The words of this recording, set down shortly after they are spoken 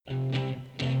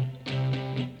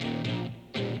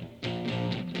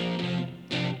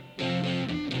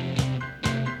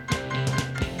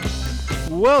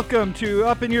welcome to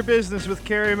Up in Your Business with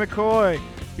Carrie McCoy.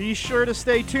 Be sure to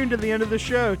stay tuned to the end of the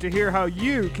show to hear how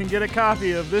you can get a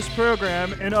copy of this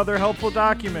program and other helpful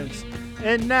documents.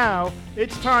 And now,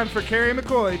 it's time for Carrie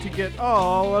McCoy to get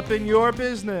all up in your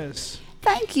business.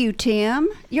 Thank you, Tim.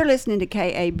 You're listening to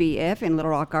KABF in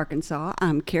Little Rock, Arkansas.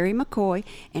 I'm Carrie McCoy,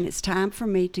 and it's time for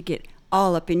me to get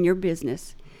all up in your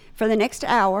business. For the next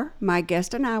hour, my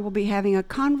guest and I will be having a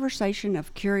conversation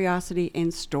of curiosity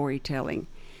and storytelling.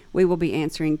 We will be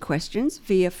answering questions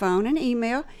via phone and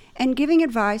email and giving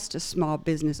advice to small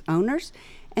business owners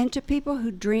and to people who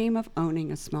dream of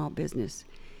owning a small business.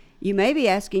 You may be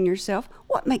asking yourself,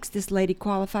 what makes this lady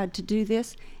qualified to do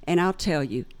this? And I'll tell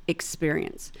you,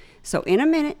 experience. So in a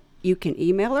minute, you can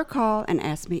email or call and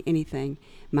ask me anything.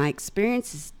 My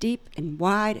experience is deep and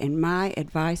wide, and my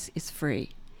advice is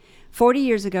free. 40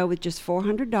 years ago, with just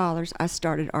 $400, I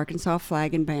started Arkansas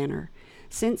Flag and Banner.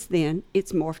 Since then,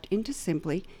 it's morphed into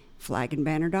simply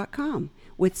flagandbanner.com,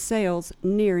 with sales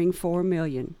nearing $4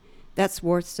 million. That's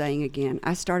worth saying again.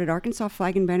 I started Arkansas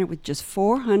Flag and Banner with just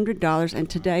 $400, and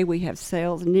today we have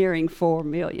sales nearing $4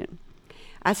 million.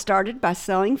 I started by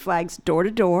selling flags door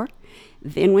to door,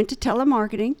 then went to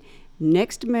telemarketing,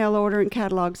 next mail order and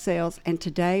catalog sales, and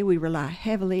today we rely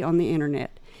heavily on the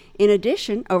internet. In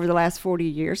addition, over the last 40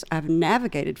 years, I've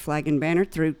navigated Flag and Banner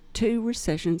through 2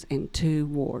 recessions and 2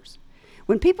 wars.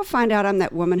 When people find out I'm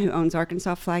that woman who owns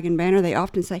Arkansas Flag and Banner, they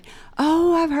often say,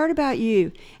 "Oh, I've heard about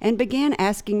you," and begin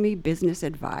asking me business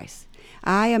advice.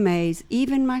 I amaze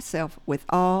even myself with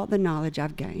all the knowledge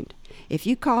I've gained. If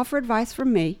you call for advice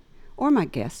from me or my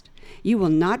guest, you will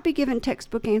not be given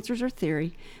textbook answers or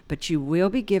theory, but you will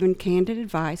be given candid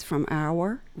advice from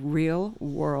our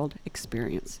real-world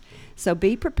experience. So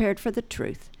be prepared for the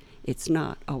truth. It's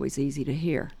not always easy to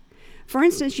hear. For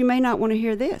instance, you may not want to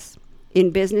hear this.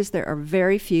 In business, there are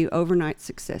very few overnight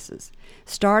successes.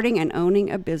 Starting and owning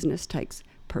a business takes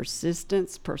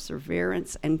persistence,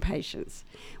 perseverance, and patience.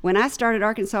 When I started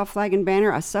Arkansas Flag and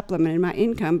Banner, I supplemented my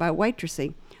income by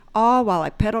waitressing, all while I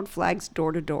peddled flags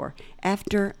door to door.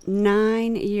 After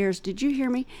 9 years, did you hear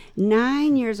me?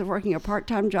 9 years of working a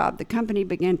part-time job, the company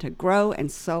began to grow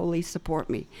and solely support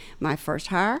me. My first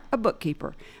hire, a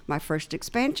bookkeeper. My first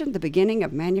expansion, the beginning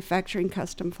of manufacturing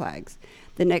custom flags.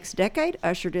 The next decade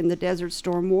ushered in the Desert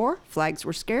Storm War. Flags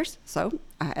were scarce, so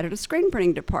I added a screen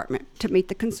printing department to meet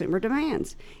the consumer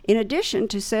demands. In addition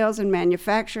to sales and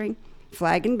manufacturing,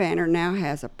 Flag and Banner now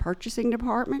has a purchasing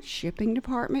department, shipping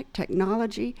department,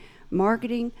 technology,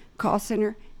 marketing, call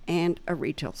center, and a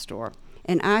retail store.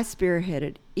 And I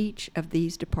spearheaded each of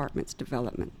these departments'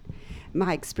 development.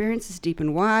 My experience is deep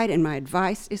and wide, and my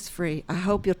advice is free. I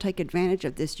hope you'll take advantage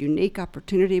of this unique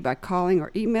opportunity by calling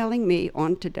or emailing me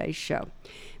on today's show.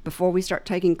 Before we start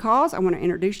taking calls, I want to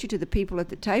introduce you to the people at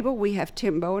the table. We have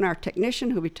Tim Bowen, our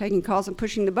technician, who'll be taking calls and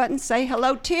pushing the buttons. Say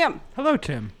hello, Tim. Hello,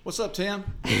 Tim. What's up, Tim?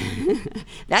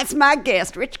 That's my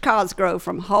guest, Rich Cosgrove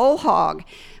from Whole Hog.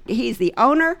 He's the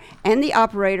owner and the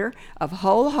operator of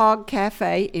Whole Hog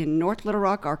Cafe in North Little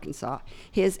Rock, Arkansas.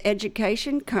 His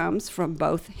education comes from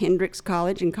both Hendrix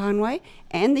College in Conway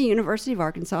and the University of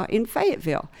Arkansas in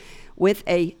Fayetteville, with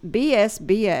a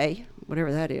BSBA,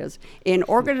 whatever that is, in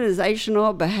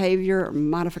organizational behavior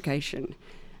modification.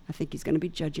 I think he's going to be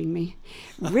judging me.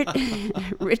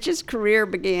 Rich's career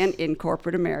began in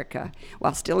corporate America.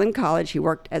 While still in college, he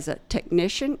worked as a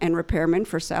technician and repairman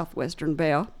for Southwestern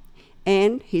Bell,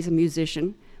 and he's a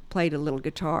musician, played a little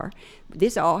guitar.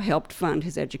 This all helped fund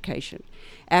his education.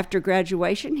 After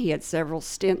graduation, he had several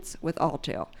stints with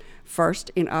Alltel, first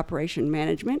in operation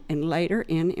management and later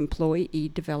in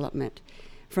employee development.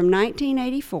 From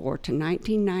 1984 to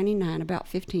 1999, about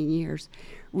 15 years,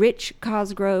 Rich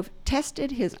Cosgrove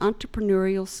tested his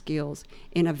entrepreneurial skills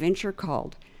in a venture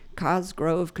called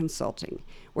Cosgrove Consulting,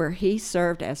 where he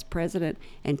served as president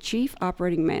and chief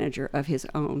operating manager of his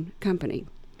own company.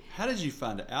 How did you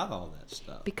find out all that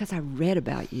stuff? Because I read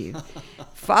about you.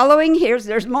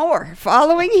 There's more.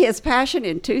 Following his passion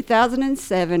in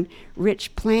 2007,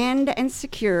 Rich planned and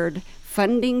secured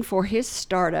funding for his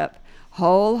startup,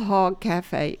 Whole Hog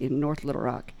Cafe in North Little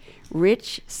Rock.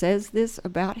 Rich says this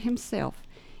about himself: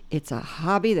 "It's a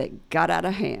hobby that got out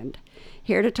of hand."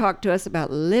 Here to talk to us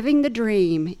about living the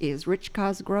dream is Rich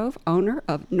Cosgrove, owner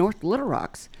of North Little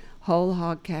Rock's Whole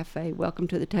Hog Cafe. Welcome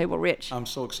to the table, Rich. I'm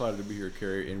so excited to be here,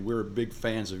 Carrie, and we're big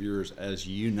fans of yours, as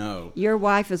you know. Your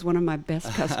wife is one of my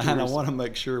best customers. And I want to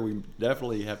make sure we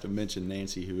definitely have to mention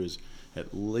Nancy, who is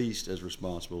at least as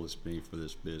responsible as me for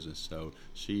this business. So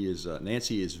she is,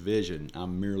 Nancy is vision.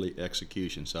 I'm merely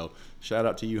execution. So shout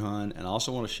out to you, hon. And I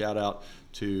also want to shout out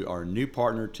to our new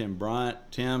partner, Tim Bryant.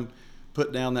 Tim,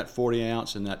 put down that 40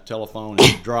 ounce and that telephone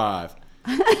and drive.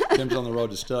 Tim's on the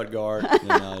road to Stuttgart,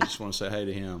 and I just want to say hey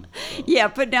to him. So. Yeah,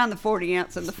 put down the 40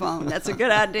 ounce in the phone. That's a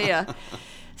good idea.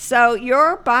 So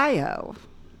your bio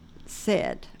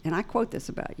said, and I quote this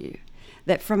about you,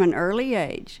 that from an early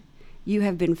age, you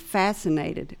have been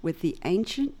fascinated with the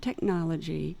ancient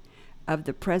technology of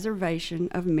the preservation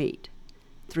of meat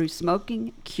through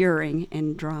smoking, curing,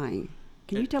 and drying.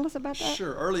 Can you tell us about that?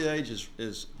 Sure. Early age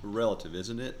is relative,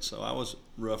 isn't it? So I was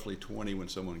roughly 20 when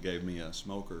someone gave me a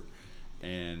smoker,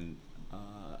 and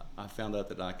I found out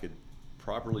that I could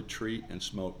properly treat and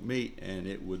smoke meat, and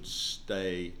it would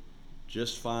stay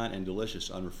just fine and delicious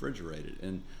unrefrigerated.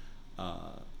 And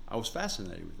I was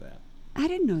fascinated with that. I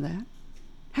didn't know that.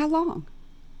 How long?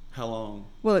 How long?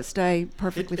 Will it stay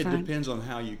perfectly It fine? depends on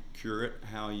how you cure it,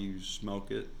 how you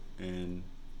smoke it, and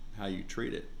how you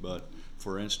treat it. But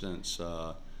for instance,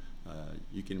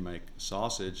 you can make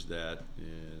sausage that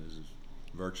is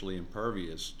virtually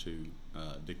impervious to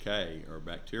decay or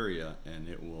bacteria, and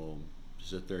it will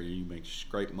sit there. You may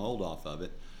scrape mold off of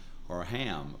it. Or a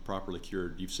ham, properly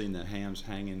cured. You've seen the hams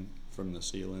hanging from the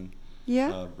ceiling.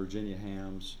 Yeah. Virginia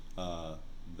hams.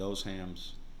 Those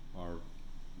hams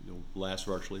you'll last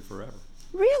virtually forever.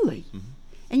 Really? Mm-hmm.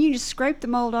 And you just scrape the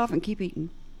mold off and keep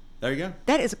eating. There you go.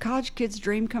 That is a college kid's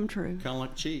dream come true. Kind of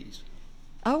like cheese.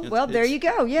 Oh, well, there you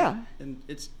go. Yeah. And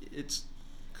it's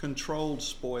controlled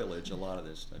spoilage. A lot of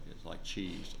this stuff is like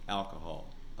cheese, alcohol.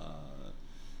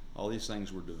 All these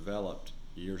things were developed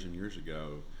years and years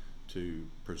ago to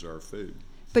preserve food.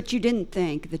 But you didn't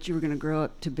think that you were going to grow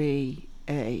up to be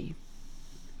a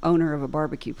owner of a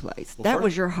barbecue place. Well, That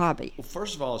was your hobby. Well,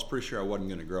 first of all, I was pretty sure I wasn't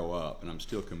going to grow up, and I'm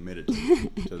still committed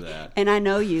to that. And I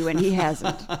know you, and he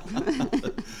hasn't.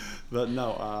 But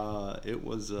no, it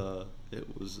was a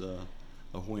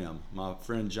whim. My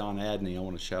friend John Adney, I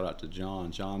want to shout out to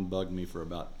John. John bugged me for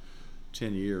about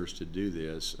 10 years to do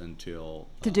this until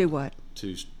To do what?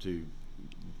 To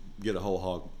get a whole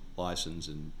hog license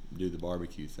and do the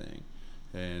barbecue thing.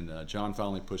 And John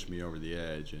finally pushed me over the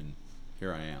edge, and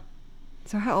here I am.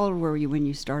 So how old were you when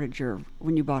you started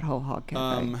when you bought Whole Hog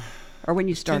Cafe? Or when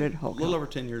you started Whole A Hog? little over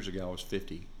 10 years ago, I was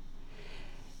 50.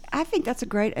 I think that's a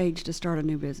great age to start a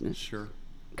new business. Sure.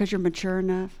 Because you're mature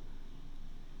enough.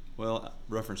 Well, I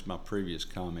referenced my previous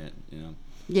comment,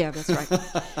 Yeah, that's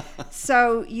right.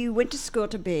 So you went to school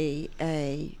to be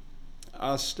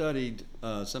I studied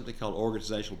something called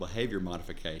organizational behavior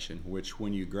modification, which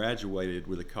when you graduated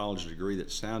with a college degree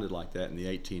that sounded like that in the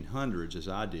 1800s, as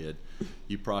I did,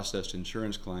 you processed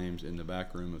insurance claims in the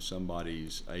back room of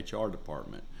somebody's HR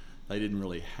department. They didn't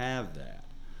really have that.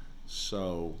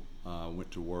 So I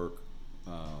went to work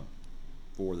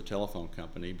for the telephone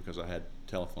company because I had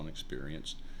telephone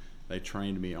experience. They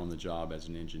trained me on the job as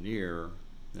an engineer,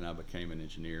 and I became an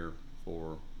engineer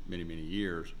for many, many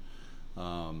years.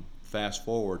 Fast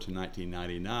forward to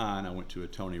 1999, I went to a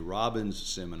Tony Robbins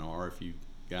seminar. If you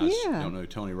guys don't know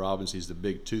Tony Robbins, he's the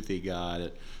big toothy guy,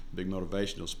 that big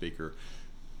motivational speaker.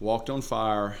 Walked on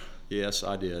fire. Yes,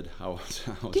 I did.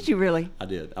 Did you really? I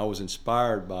did. I was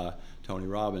inspired by Tony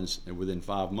Robbins, and within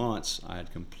 5 months, I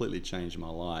had completely changed my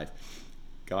life.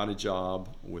 Got a job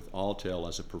with Alltel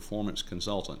as a performance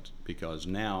consultant, because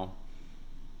now,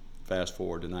 fast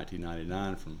forward to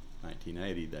 1999 from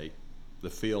 1980, the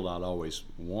field I'd always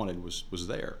wanted was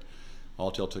there.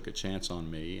 Alltel took a chance on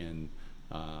me, and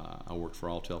I worked for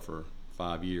Alltel for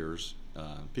 5 years.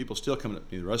 People still come up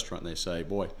to me in the restaurant and they say,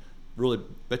 "Boy, really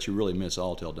bet you really miss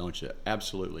Alltel, don't you?"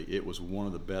 Absolutely. It was one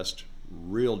of the best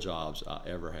real jobs I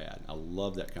ever had. I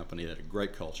loved that company. It had a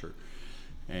great culture.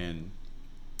 And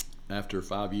after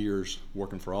 5 years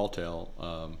working for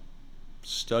Alltel,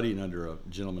 studying under a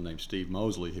gentleman named Steve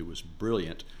Mosley, who was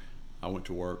brilliant, I went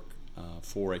to work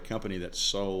for a company that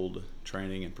sold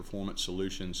training and performance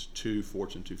solutions to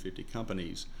Fortune 250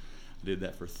 companies. I did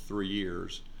that for 3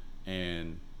 years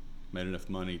and made enough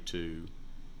money to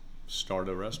start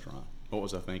a restaurant. What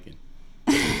was I thinking?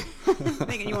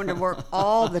 Thinking you wanted to work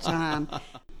all the time.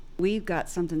 We've got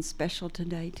something special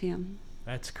today, Tim.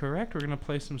 That's correct. We're going to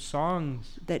play some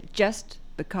songs. That just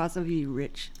because of you,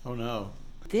 Rich. Oh no.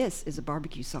 This is a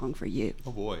barbecue song for you.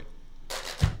 Oh boy.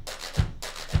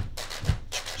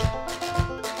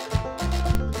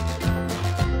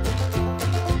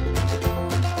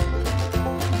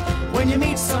 When you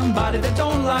meet somebody that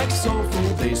don't like soul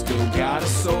food, they still got a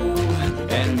soul.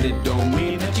 And it don't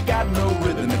mean that you got no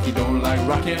rhythm if you don't like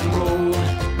rock and roll.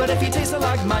 But if you taste it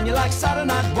like mine, you like cider,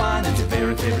 not wine, it's your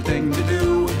very favorite thing to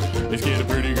do. Let's get a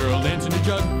pretty girl dancing to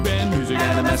jug band music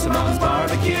and a mess of mom's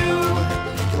barbecue.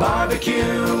 Barbecue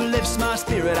lifts my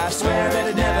spirit, I swear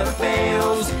it never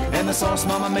fails. And the sauce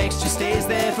mama makes just stays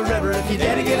there forever if you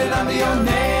dare to get it under your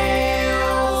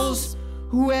nails.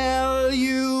 Well,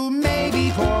 you may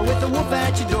be poor with the wolf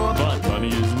at your door, but money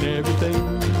isn't everything.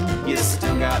 You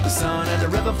still got the sun and the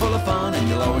river full of fun, and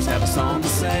you'll always have a song to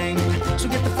sing. So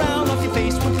get the frown off your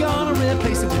face, we're gonna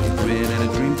replace it with a grin and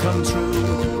a dream come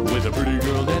true. With a pretty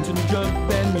girl dancing, jump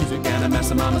and music, and a mess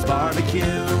of mama's barbecue.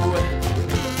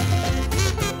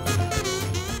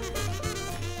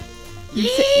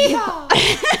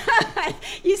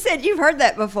 You said you've heard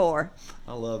that before.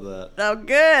 I love that. Oh,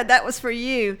 good. That was for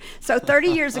you. So 30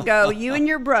 years ago, you and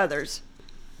your brothers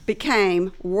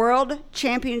became World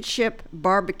Championship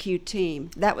Barbecue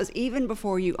Team. That was even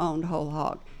before you owned Whole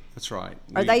Hog. That's right.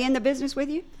 Are they in the business with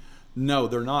you? No,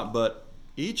 they're not. But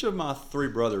each of my three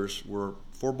brothers, were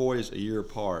 4 boys a year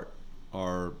apart,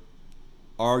 are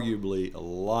arguably a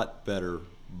lot better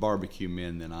barbecue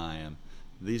men than I am.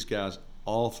 These guys,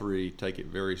 all three, take it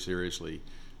very seriously.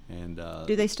 And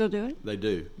do they still do it? They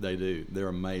do. They do. They're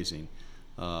amazing.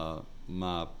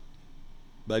 My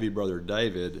baby brother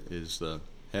David is the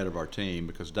head of our team,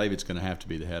 because David's going to have to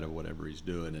be the head of whatever he's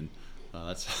doing, and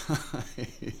that's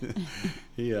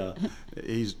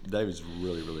David's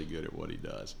really, really good at what he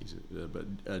does.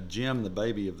 But Jim, the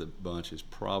baby of the bunch, is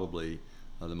probably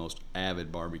the most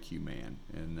avid barbecue man,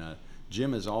 and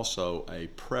Jim is also a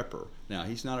prepper. Now,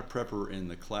 he's not a prepper in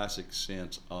the classic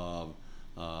sense of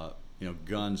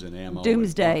guns and ammo.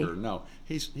 Doomsday. No,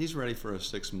 he's ready for a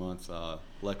 6-month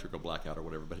electrical blackout or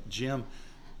whatever. But Jim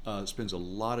spends a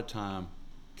lot of time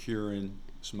curing,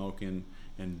 smoking,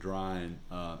 and drying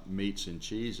meats and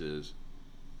cheeses.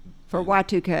 For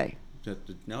Y2K?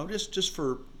 No, just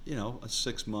for a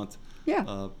 6-month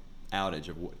outage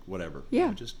of whatever. Yeah.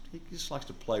 He just likes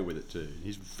to play with it too.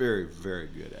 He's very, very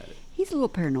good at it. He's a little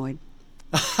paranoid.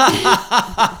 But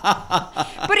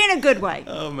in a good way.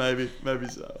 Oh, maybe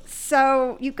so.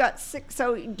 So you've got 6.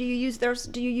 So do you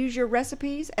use your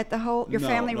recipes at your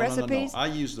family recipes? No. I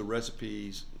use the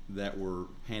recipes that were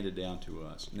handed down to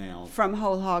us now from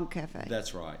Whole Hog Cafe.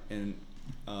 That's right. And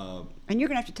you're going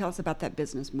to have to tell us about that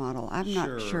business model. I'm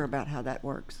not sure about how that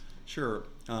works. Sure.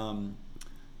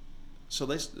 So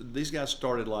these guys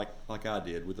started like I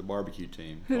did with the barbecue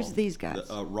team. Who's these guys?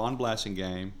 Ron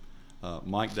Blassingame,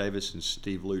 Mike Davis, and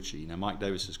Steve Lucci. Now, Mike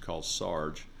Davis is called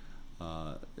Sarge.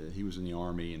 He was in the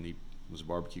Army, and he was a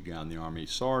barbecue guy in the Army.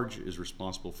 Sarge is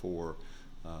responsible for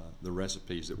the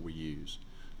recipes that we use.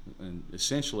 And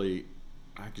essentially,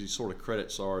 I could sort of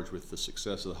credit Sarge with the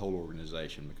success of the whole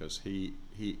organization, because he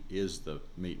is the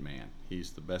meat man. He's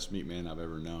the best meat man I've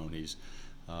ever known. He's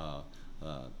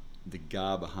the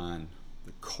guy behind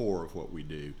the core of what we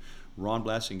do. Ron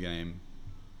Blassingame,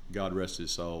 God rest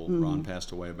his soul, Ron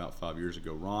passed away about 5 years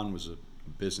ago. Ron was a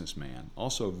businessman,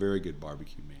 also a very good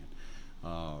barbecue man.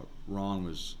 Ron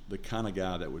was the kind of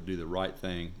guy that would do the right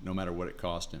thing no matter what it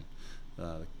cost him.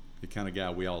 The kind of guy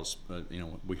we all,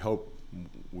 we hope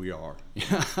we are.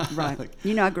 Right.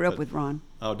 I grew up with Ron.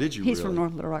 Oh, did you? He's really? from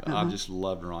North Little Rock. I just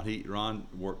loved Ron. Ron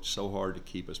worked so hard to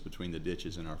keep us between the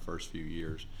ditches in our first few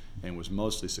years, and was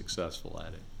mostly successful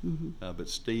at it. Mm-hmm. But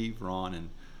Steve, Ron, and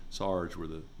Sarge were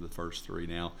the first 3.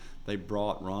 Now, they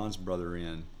brought Ron's brother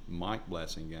in, Mike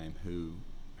Blassingame, who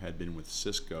had been with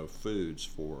Cisco Foods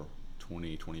for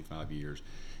 20, 25 years.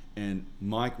 And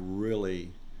Mike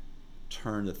really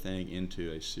turned the thing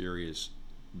into a serious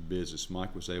business.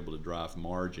 Mike was able to drive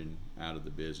margin out of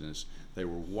the business. They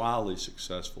were wildly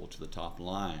successful to the top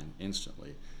line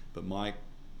instantly, but Mike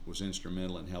was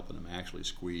instrumental in helping them actually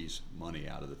squeeze money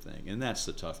out of the thing. And that's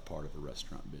the tough part of the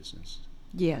restaurant business.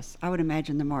 Yes, I would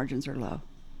imagine the margins are low.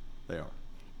 They are.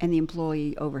 And the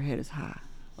employee overhead is high.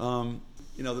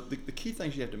 The key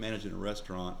things you have to manage in a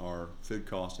restaurant are food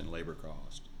cost and labor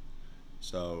cost.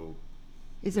 So,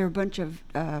 is there a bunch of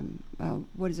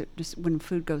what is it? Just when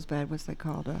food goes bad, what's that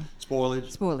called?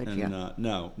 Spoilage. Spoilage, and, yeah.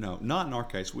 No, not in our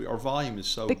case. Our volume is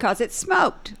so because it's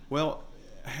smoked. Well,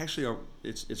 actually,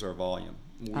 it's our volume.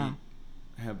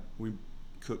 We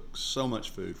cook so much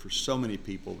food for so many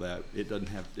people that it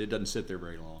doesn't sit there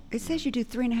very long. It says you do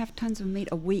 3.5 tons of meat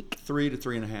a week. 3 to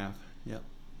 3.5. Yep.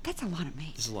 That's a lot of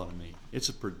meat. It's a lot of meat. It's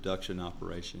a production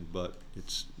operation, but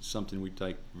it's something we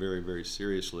take very, very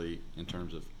seriously in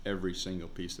terms of every single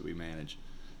piece that we manage.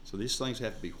 So these things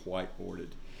have to be whiteboarded.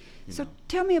 So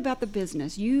tell me about the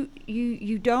business. You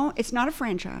don't. It's not a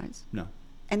franchise. No.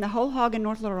 And the Whole Hog in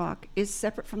North Little Rock is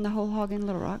separate from the Whole Hog in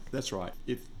Little Rock. That's right.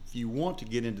 If you want to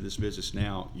get into this business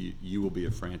now, you will be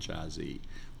a franchisee.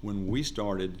 When we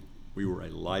started, we were a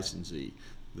licensee.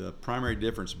 The primary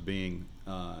difference being,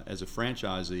 as a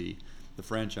franchisee, the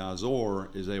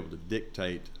franchisor is able to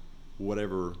dictate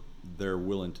whatever they're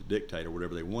willing to dictate or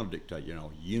whatever they want to dictate.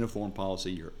 Uniform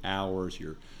policy, your hours,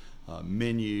 your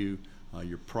menu,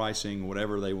 your pricing,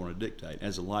 whatever they want to dictate.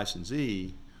 As a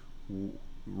licensee,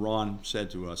 Ron said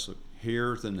to us, look,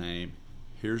 here's the name,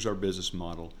 here's our business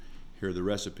model, here are the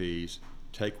recipes,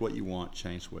 take what you want,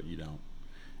 change what you don't.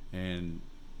 And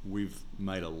we've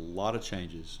made a lot of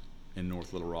changes in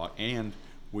North Little Rock, and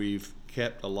we've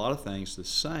kept a lot of things the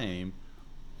same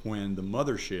when the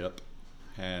mothership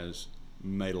has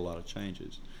made a lot of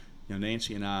changes. You know,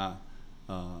 Nancy and I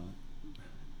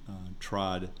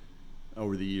tried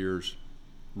over the years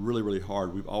really, really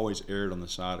hard. We've always erred on the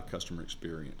side of customer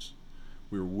experience.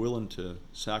 We were willing to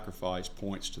sacrifice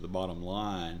points to the bottom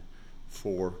line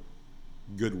for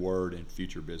good word and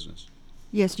future business.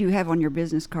 Yes, you have on your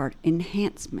business card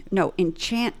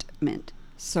enchantment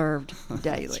served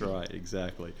daily. That's right,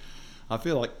 exactly. I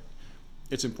feel like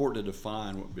it's important to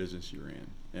define what business you're in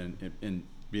and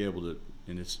be able to,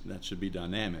 and that should be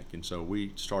dynamic. And so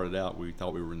we started out, we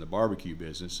thought we were in the barbecue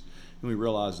business, and we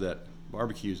realized that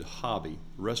barbecue is a hobby,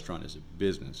 restaurant is a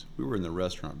business. We were in the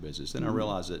restaurant business. Then I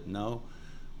realized that no,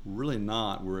 really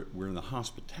not. We're in the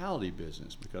hospitality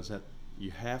business, because that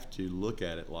you have to look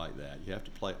at it like that. You have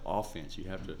to play offense. You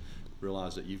have to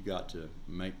realize that you've got to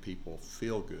make people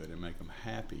feel good and make them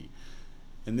happy.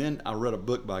 And then I read a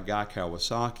book by Guy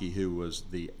Kawasaki, who was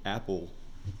the Apple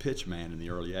pitch man in the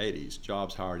early 80s.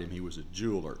 Jobs hired him. He was a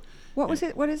jeweler. What is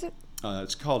it?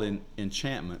 It's called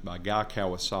Enchantment by Guy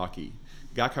Kawasaki.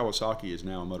 Guy Kawasaki is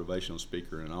now a motivational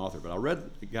speaker and an author, but I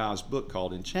read the guy's book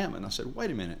called Enchantment, and I said,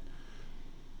 wait a minute.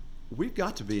 We've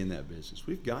got to be in that business.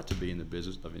 We've got to be in the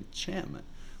business of enchantment.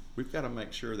 We've got to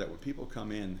make sure that when people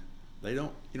come in, they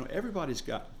don't, everybody's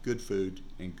got good food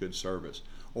and good service,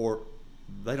 or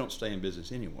they don't stay in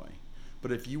business anyway.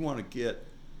 But if you want to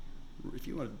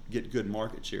get good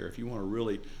market share, if you want to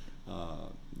really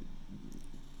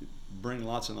bring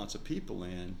lots and lots of people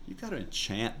in, you've got to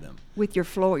enchant them. With your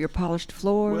polished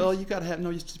floors? Well, you got to have,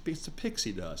 it's the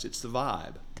pixie dust. It's the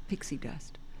vibe. The pixie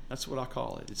dust. That's what I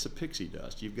call it. It's a pixie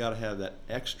dust. You've got to have that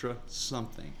extra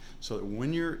something so that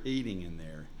when you're eating in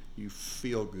there, you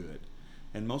feel good.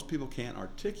 And most people can't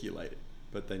articulate it,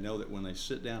 but they know that when they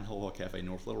sit down at Whole Hog Cafe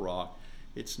North Little Rock,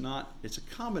 it's a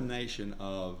combination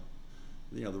of,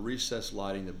 the recessed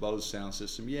lighting, the Bose sound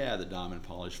system, the diamond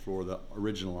polished floor, the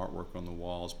original artwork on the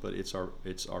walls, but it's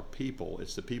our people.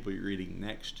 It's the people you're eating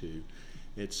next to.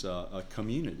 It's a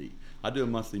community. I do a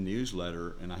monthly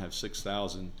newsletter, and I have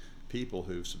 6,000 people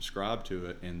who subscribe to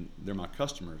it, and they're my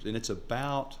customers. And it's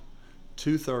about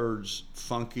 2/3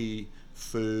 funky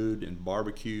food and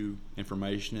barbecue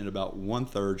information, and about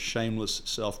 1/3 shameless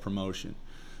self-promotion.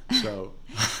 So,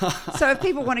 so if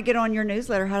people want to get on your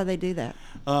newsletter, how do they do that?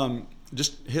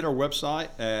 Just hit our website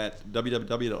at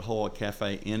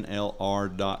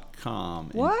www.wholehogcafenlr.com.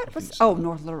 What?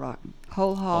 North Little Rock.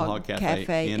 Whole Hog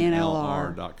Cafe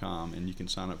NLR.com, and you can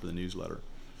sign up for the newsletter.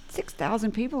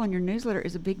 6,000 people on your newsletter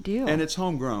is a big deal. And it's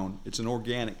homegrown. It's an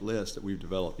organic list that we've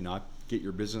developed. I get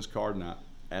your business card and I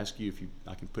ask you if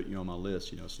I can put you on my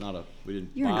list. It's not we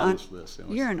didn't buy this list.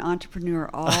 You're an entrepreneur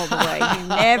all the way. You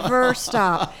never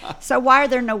stop. So why are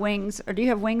there no wings? Or do you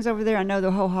have wings over there? I know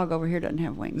the Whole Hog over here doesn't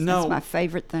have wings. No. That's my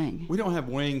favorite thing. We don't have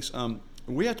wings.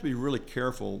 We have to be really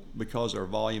careful because our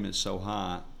volume is so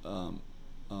high. I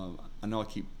know I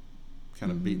keep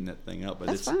kind of beating that thing up, but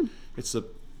That's fine. It's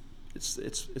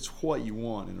what you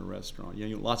want in a restaurant.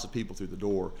 Lots of people through the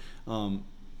door.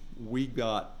 We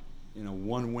got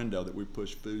one window that we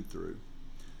push food through,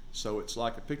 so it's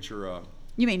like a picture.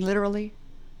 You mean literally?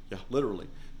 Yeah, literally.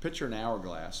 Picture an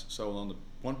hourglass. So on the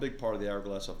one big part of the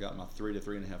hourglass, I've got my 3 to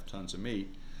 3.5 tons of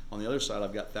meat. On the other side,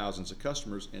 I've got thousands of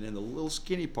customers, and in the little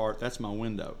skinny part, that's my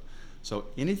window. So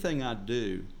anything I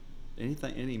do,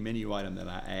 any menu item that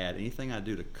I add, anything I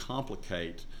do to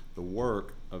complicate the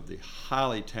work of the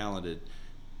highly talented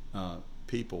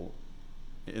people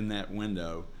in that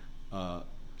window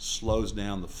slows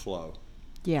down the flow.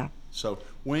 Yeah. So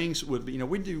wings would be,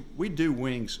 we do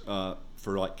wings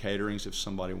for like caterings. If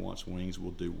somebody wants wings,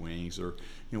 we'll do wings, or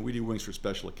we do wings for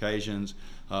special occasions.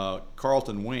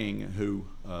 Carlton Wing, who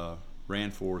ran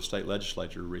for state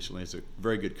legislature recently, is a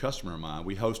very good customer of mine.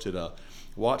 We hosted a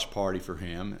watch party for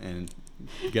him, and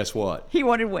guess what? He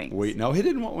wanted wings. No, he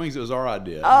didn't want wings. It was our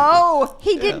idea. Oh,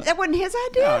 he didn't. That wasn't his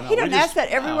idea. No, he doesn't ask that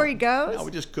everywhere he goes. No,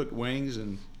 we just cooked wings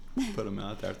and put them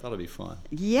out there. I thought it'd be fun.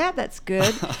 Yeah, that's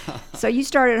good. So you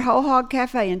started Whole Hog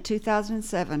Cafe in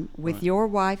 2007 with your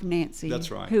wife Nancy.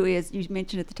 That's right. Who is, you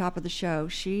mentioned at the top of the show,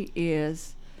 she's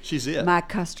it. my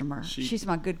customer. She's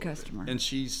my good customer. And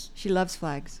she loves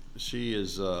flags. She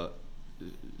is. I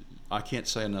can't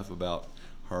say enough about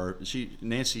her.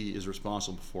 Nancy is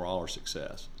responsible for all our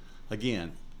success.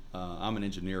 Again, I'm an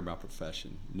engineer by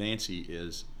profession. Nancy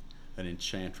is an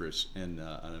enchantress and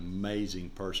an amazing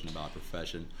person by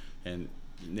profession. And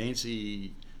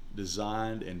Nancy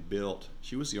designed and built,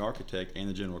 she was the architect and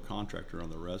the general contractor on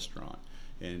the restaurant.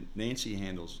 And Nancy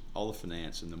handles all the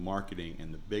finance and the marketing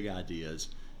and the big ideas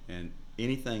and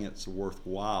anything that's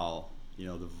worthwhile. You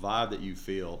know, the vibe that you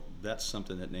feel, that's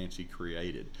something that Nancy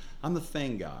created. I'm the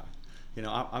thing guy. You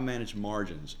know, I manage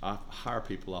margins. I hire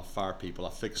people, I fire people, I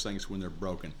fix things when they're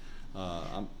broken.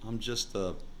 I'm just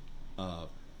the,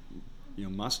 you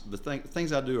know,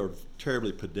 things I do are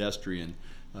terribly pedestrian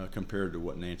compared to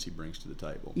what Nancy brings to the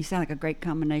table. You sound like a great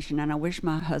combination, and I wish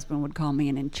my husband would call me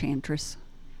an enchantress.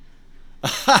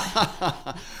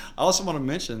 I also want to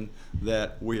mention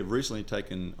that we have recently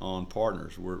taken on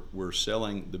partners. We're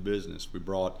selling the business. We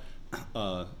brought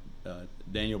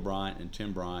Daniel Bryant and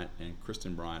Tim Bryant and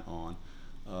Kristen Bryant on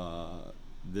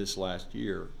this last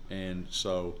year, and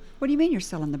so. What do you mean you're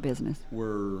selling the business?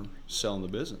 We're selling the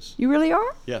business. You really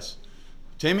are? Yes.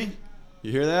 Timmy,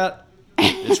 you hear that?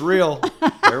 It's real.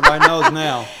 Everybody knows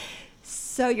now.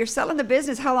 So you're selling the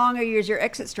business. How long is your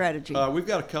exit strategy? We've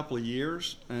got a couple of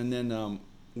years, and then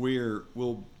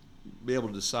we'll be able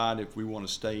to decide if we want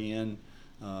to stay in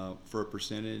for a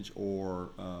percentage or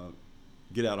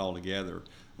get out altogether.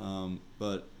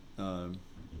 But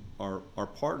our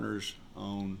partners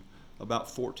own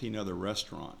about 14 other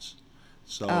restaurants.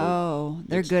 So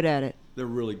they're good at it. They're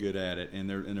really good at it, and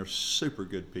they're super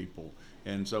good people.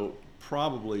 And so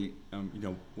probably you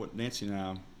know, what Nancy and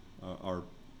I are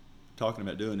talking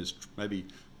about doing is maybe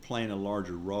playing a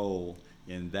larger role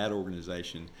in that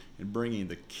organization and bringing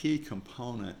the key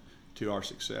component to our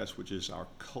success, which is our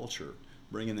culture,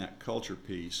 bringing that culture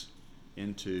piece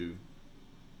into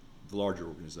the larger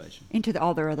organization. Into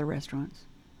all their other restaurants.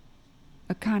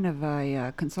 A kind of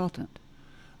a consultant.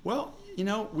 Well, you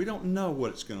know, we don't know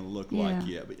what it's going to look like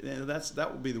yet, but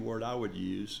that would be the word I would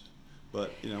use.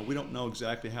 But, you know, we don't know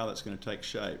exactly how that's going to take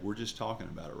shape. We're just talking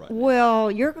about it right now. Well,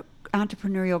 your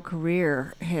entrepreneurial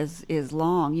career is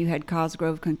long. You had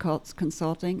Cosgrove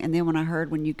Consulting, and then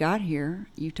when you got here,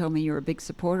 you told me you were a big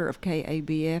supporter of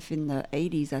KABF in the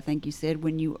 80s, I think you said,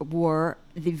 when you were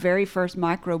the very first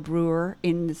microbrewer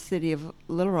in the city of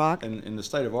Little Rock. In the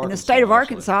state of Arkansas. In the state of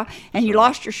Arkansas. Actually. And you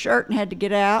lost your shirt and had to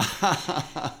get out.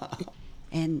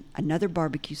 And another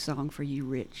barbecue song for you,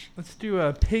 Rich. Let's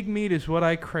do Pig Meat Is What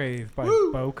I Crave by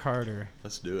Bo Carter.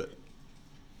 Let's do it.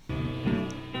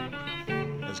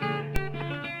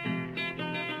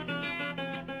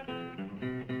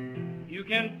 You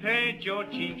can paint your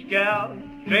cheeks, gal,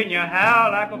 straighten your hair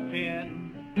like a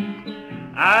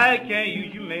pin. I can't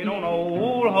use you made on an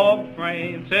old hog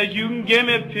frame. Says you can give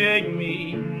me pig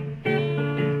meat.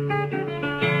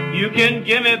 You can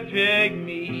give me pig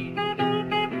meat.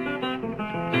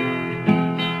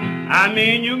 I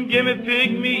mean, you can give me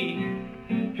pig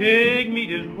meat. Pig meat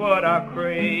is what I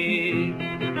crave.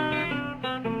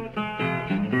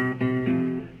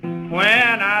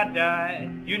 When I die,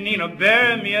 you need to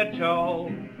bury me at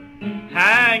all.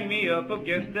 Hang me up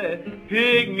against the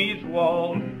pig meat's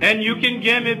wall. And you can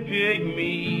give me pig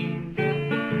meat.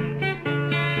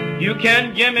 You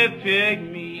can give me pig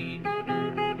meat.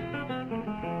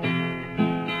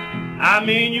 I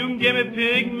mean, you can give me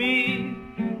pig meat.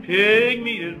 Pig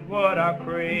meat is what I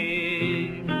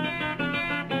crave.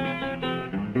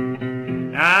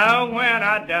 Now when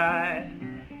I die,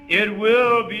 it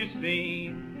will be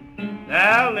seen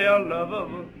that little love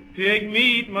of a pig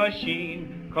meat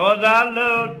machine, 'cause I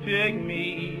love pig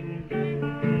meat.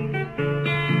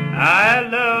 I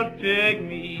love pig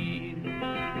meat.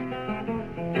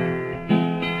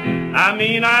 I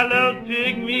mean, I love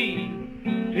pig meat.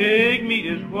 Pig meat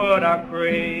is what I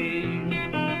crave.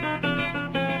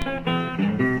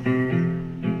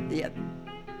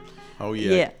 Oh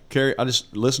yeah. Yeah. Carrie, I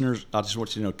just want you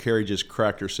to know, Carrie just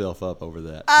cracked herself up over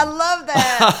that. I love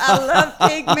that. I love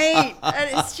pig meat.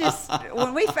 And it's just,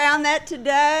 when we found that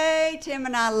today, Tim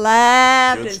and I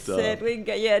laughed Good and stuff. said,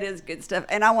 yeah, it is good stuff.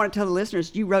 And I want to tell the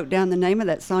listeners, you wrote down the name of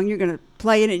that song. You're going to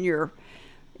play it in your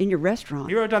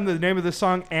restaurant. You wrote down the name of the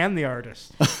song and the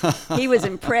artist. He was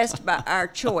impressed by our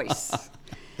choice.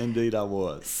 Indeed, I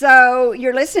was. So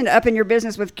you're listening to Up in Your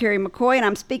Business with Carrie McCoy, and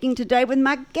I'm speaking today with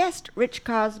my guest, Rich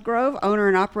Cosgrove, owner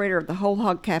and operator of the Whole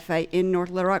Hog Cafe in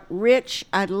North Little Rock. Rich,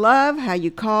 I love how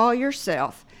you call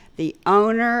yourself the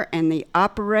owner and the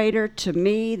operator. To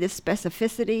me, the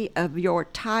specificity of your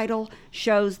title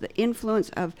shows the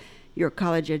influence of your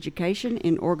college education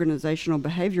in organizational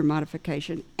behavior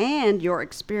modification and your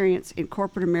experience in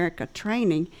corporate America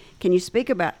training. Can you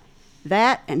speak about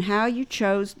that and how you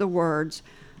chose the words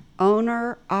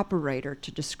owner, operator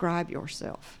to describe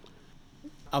yourself?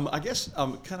 I guess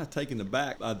I'm kind of taken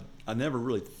aback. I never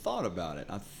really thought about it.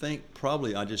 I think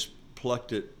probably I just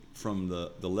plucked it from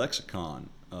the lexicon.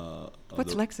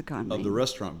 What's lexicon of mean? the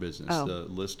restaurant business, Oh. the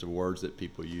list of words that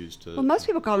people use to. Well, most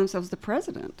people call themselves the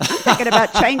president. I'm thinking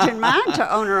about changing mine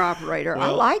to owner-operator. I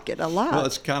Well- like it a lot. Well,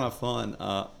 it's kind of fun.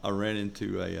 I ran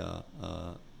into a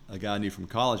guy I knew from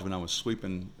college when I was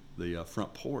sweeping the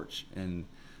front porch, and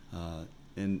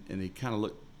he kind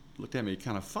of looked at me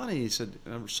kind of funny. He said,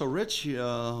 "So Rich, you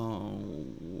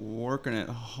working at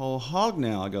Whole Hog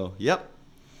now?" I go, "Yep."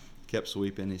 Kept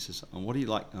sweeping. He says, "What do you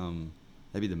like?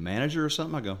 Maybe the manager or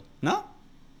something?" I go, "No.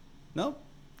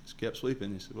 Just kept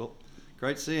sweeping." He said, "Well,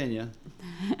 great seeing you."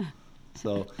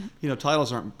 So,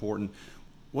 titles aren't important.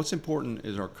 What's important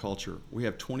is our culture. We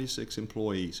have 26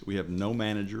 employees. We have no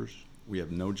managers. We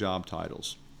have no job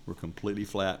titles. We're completely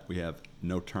flat. We have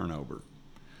no turnover.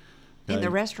 In Okay? the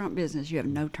restaurant business, you have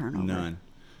no turnover. None.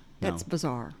 That's No.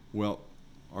 bizarre. Well,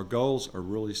 our goals are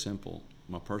really simple.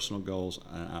 My personal goals,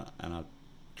 and I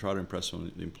try to impress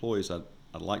on the employees, I'd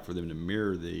like for them to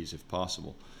mirror these if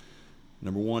possible.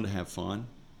 Number one, to have fun.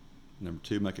 Number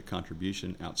two, make a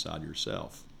contribution outside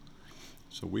yourself.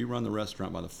 So we run the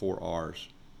restaurant by the 4 R's: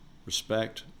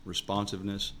 respect,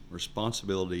 responsiveness,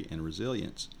 responsibility, and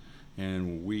resilience.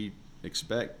 And we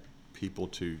expect people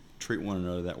to treat one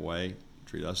another that way,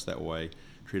 treat us that way,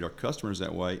 treat our customers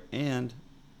that way, and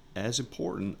as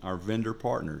important, our vendor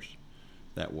partners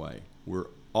that way. We're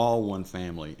all one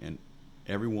family, and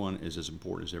everyone is as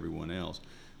important as everyone else.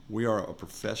 We are a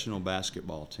professional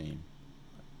basketball team.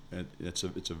 It's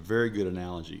a very good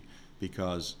analogy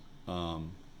because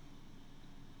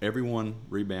everyone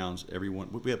rebounds.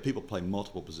 We have people play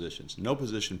multiple positions. No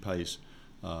position pays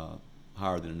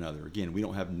higher than another. Again, we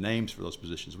don't have names for those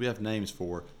positions. We have names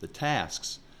for the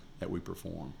tasks that we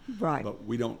perform. Right. But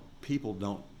people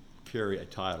don't carry a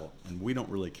title, and we don't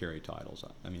really carry titles.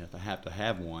 I mean, if I have to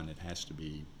have one, it has to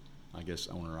be, I guess,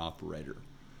 owner-operator.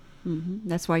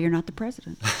 That's why you're not the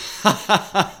president.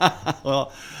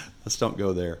 Well, let's don't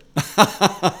go there.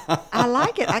 I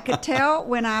like it. I could tell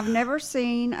when I've never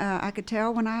seen, I could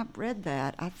tell when I read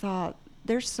that. I thought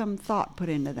there's some thought put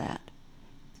into that.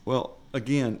 Well,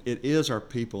 again, it is our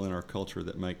people and our culture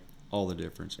that make all the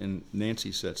difference, and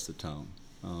Nancy sets the tone.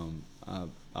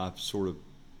 I sort of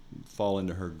fall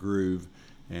into her groove,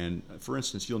 and for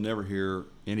instance, you'll never hear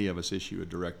any of us issue a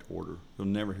direct order. You'll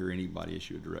never hear anybody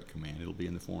issue a direct command. It'll be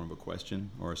in the form of a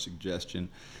question or a suggestion.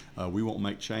 We won't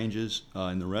make changes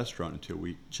in the restaurant until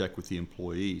we check with the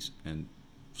employees and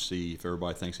see if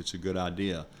everybody thinks it's a good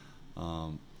idea.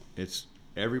 It's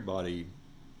everybody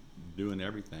doing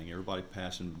everything, everybody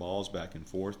passing balls back and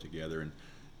forth together, and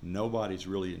nobody's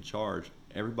really in charge.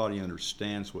 Everybody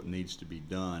understands what needs to be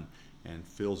done and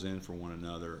fills in for one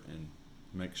another and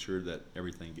makes sure that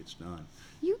everything gets done.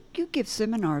 You give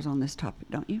seminars on this topic,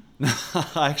 don't you?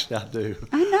 Actually, I do.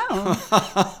 I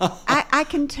know. I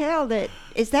can tell that.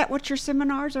 Is that what your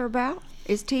seminars are about?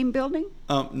 Is team building?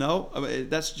 No, I mean,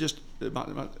 that's just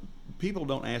people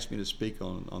don't ask me to speak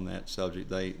on that subject.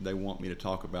 They want me to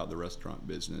talk about the restaurant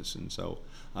business, and so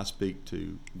I speak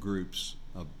to groups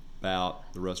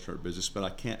about the restaurant business. But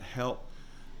I can't help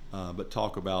but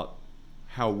talk about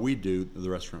how we do the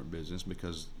restaurant business,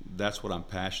 because that's what I'm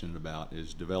passionate about,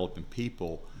 is developing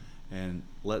people and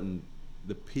letting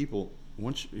the people,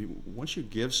 once you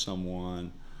give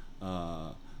someone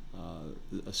a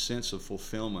sense of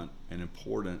fulfillment and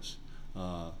importance,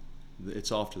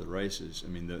 it's off to the races. I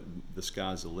mean, the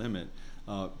sky's the limit.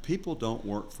 People don't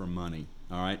work for money,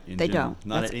 all right? In They general. don't.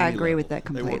 Not That's- at any I agree with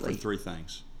level. that They work completely. for 3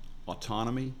 things: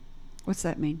 autonomy, What's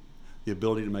that mean? the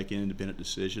ability to make an independent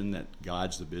decision that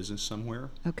guides the business somewhere;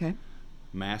 Okay.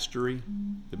 mastery,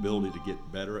 the ability to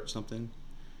get better at something;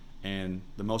 and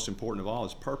the most important of all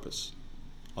is purpose.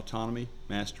 Autonomy,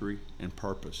 mastery, and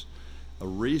purpose. A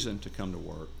reason to come to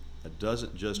work that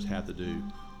doesn't just have to do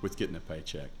with getting a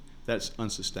paycheck. That's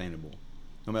unsustainable.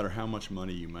 No matter how much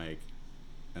money you make,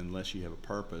 unless you have a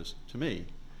purpose, to me,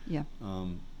 Yeah.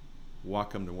 why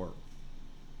come to work?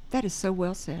 That is so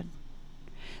well said.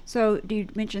 So do you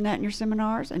mention that in your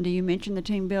seminars, and do you mention the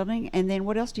team building? And then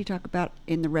what else do you talk about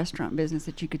in the restaurant business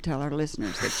that you could tell our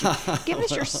listeners? That you, give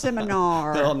us your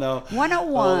seminar. Well, no.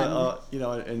 101.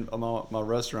 And my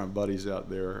restaurant buddies out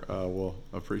there will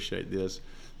appreciate this.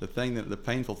 The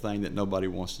painful thing that nobody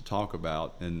wants to talk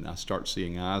about, and I start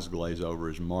seeing eyes glaze over,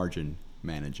 is margin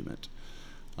management.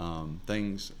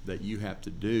 Things that you have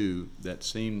to do that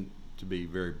seem to be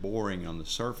very boring on the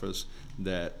surface,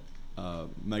 that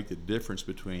make the difference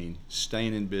between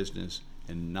staying in business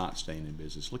and not staying in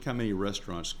business. Look how many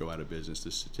restaurants go out of business.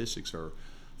 The statistics are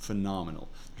phenomenal.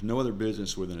 There's no other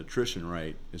business with an attrition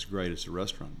rate as great as the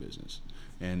restaurant business.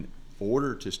 And in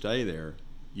order to stay there,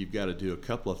 you've got to do a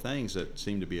couple of things that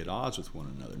seem to be at odds with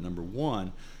one another. Number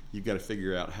one, you've got to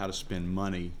figure out how to spend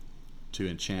money to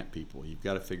enchant people. You've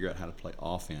got to figure out how to play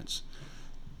offense.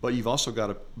 But you've also got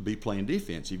to be playing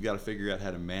defense. You've got to figure out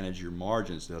how to manage your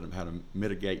margins, how to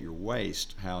mitigate your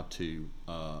waste, how to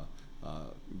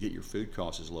get your food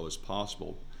costs as low as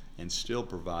possible, and still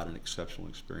provide an exceptional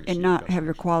experience. And not have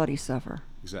your quality suffer.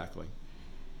 Exactly.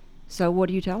 So what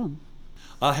do you tell them?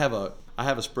 I have a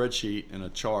spreadsheet and a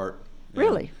chart.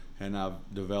 Really? And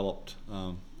I've developed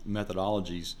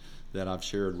methodologies that I've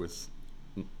shared with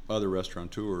other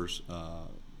restaurateurs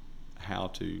how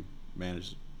to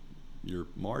manage your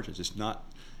margins. It's not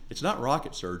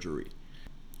rocket surgery.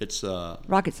 It's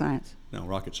rocket science. No,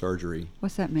 rocket surgery.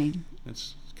 What's that mean?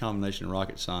 It's a combination of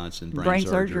rocket science and brain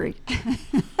surgery.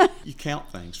 You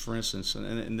count things, for instance,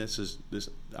 and this.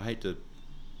 I hate to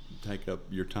take up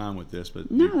your time with this,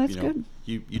 but no, that's good.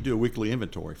 You do a weekly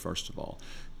inventory first of all.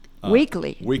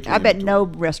 Weekly. Weekly. I bet no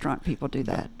restaurant people do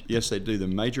that. Yes, they do. The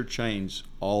major chains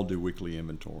all do weekly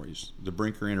inventories. The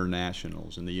Brinker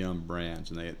Internationals and the Yum Brands,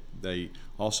 and they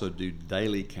also do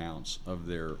daily counts of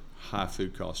their high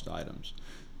food cost items.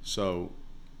 So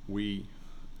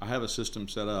I have a system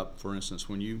set up. For instance,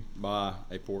 when you buy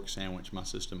a pork sandwich, my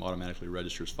system automatically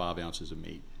registers 5 ounces of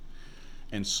meat,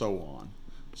 and so on,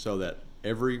 so that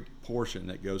every portion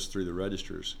that goes through the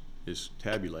registers is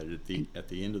tabulated. At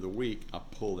the end of the week, I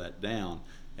pull that down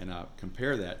and I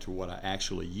compare that to what I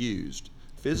actually used.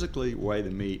 Physically weigh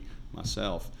the meat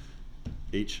myself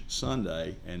each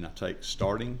Sunday, and I take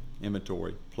starting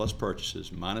inventory plus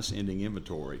purchases minus ending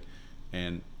inventory,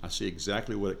 and I see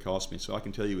exactly what it cost me. So I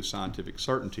can tell you with scientific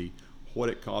certainty what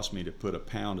it cost me to put a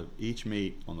pound of each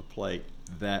meat on the plate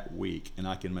that week, and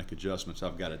I can make adjustments.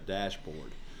 I've got a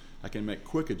dashboard. I can make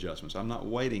quick adjustments. I'm not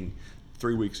waiting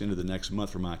 3 weeks into the next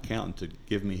month for my accountant to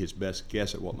give me his best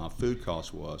guess at what my food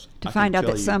cost was. To find out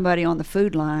that somebody on the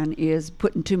food line is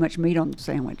putting too much meat on the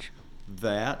sandwich.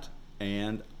 That,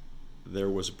 and there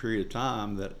was a period of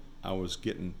time that I was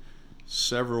getting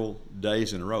several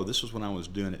days in a row. This was when I was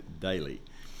doing it daily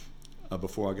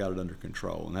before I got it under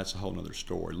control, and that's a whole other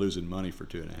story, losing money for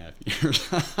 2.5 years.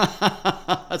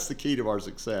 That's the key to our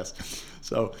success.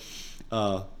 So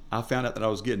I found out that I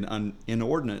was getting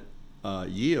inordinate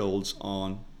yields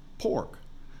on pork.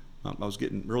 I was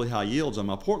getting really high yields on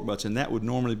my pork butts, and that would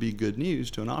normally be good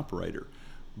news to an operator.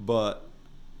 But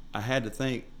I had to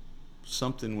think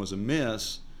something was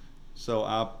amiss, so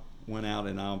I went out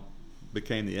and I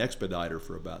became the expediter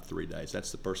for about 3 days.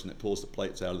 That's the person that pulls the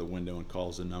plates out of the window and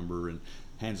calls the number and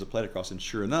hands the plate across. And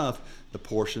sure enough, the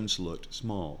portions looked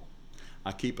small.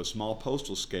 I keep a small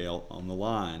postal scale on the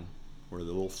line where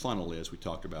the little funnel is we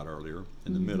talked about earlier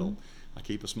in the middle. I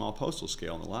keep a small postal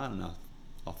scale on the line, and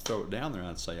I'll throw it down there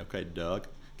and I'd say, okay, Doug,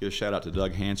 give a shout out to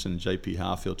Doug Hansen and J.P.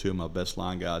 Highfield, two of my best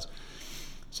line guys. I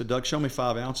said, Doug, show me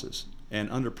 5 ounces.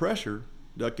 And under pressure,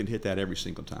 Doug can hit that every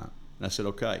single time. And I said,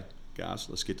 okay, guys,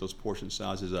 let's get those portion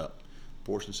sizes up.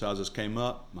 Portion sizes came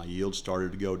up, my yield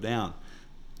started to go down.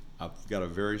 I've got a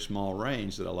very small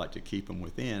range that I like to keep them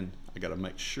within. I got to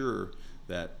make sure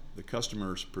that the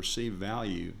customer's perceived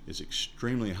value is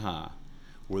extremely high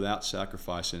without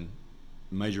sacrificing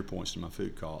major points to my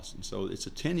food costs. And so it's a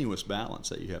tenuous balance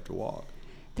that you have to walk.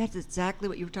 That's exactly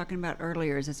what you were talking about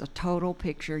earlier. Is it's a total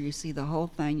picture. You see the whole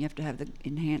thing. You have to have the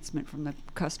enhancement from the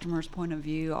customer's point of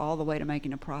view all the way to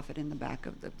making a profit in the back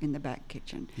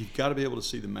kitchen. You've got to be able to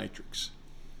see the matrix.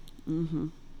 Mm-hmm.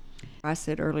 I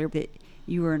said earlier that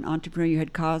you were an entrepreneur. You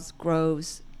had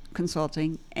Cosgroves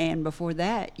Consulting, and before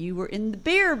that, you were in the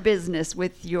beer business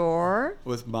with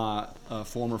my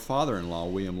former father-in-law,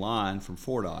 William Lyon from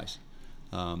Fordyce.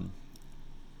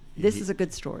 This is a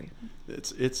good story.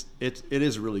 It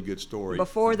is a really good story.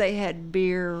 Before they had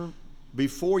beer.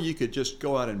 Before you could just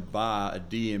go out and buy a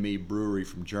DME brewery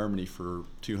from Germany for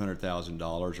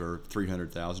 $200,000 or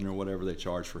 $300,000 or whatever they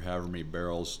charge for however many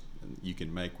barrels you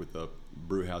can make with a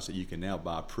brew house that you can now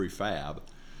buy prefab.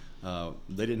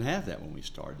 They didn't have that when we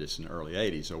started this in the early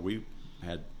 80s. So we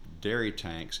had dairy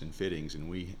tanks and fittings, and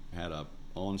we had a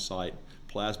on-site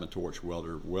plasma torch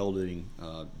welder welding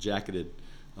jacketed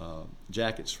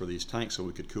jackets for these tanks so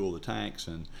we could cool the tanks.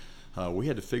 And we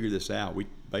had to figure this out. We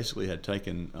basically had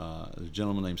taken a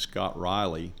gentleman named Scott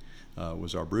Riley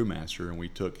was our brewmaster, and we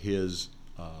took his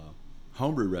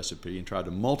homebrew recipe and tried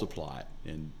to multiply it.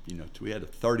 And we had a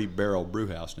 30-barrel brew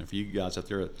house. And for you guys out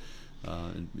there,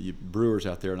 you brewers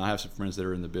out there, and I have some friends that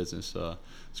are in the business,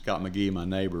 Scott McGee, my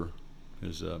neighbor,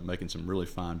 is making some really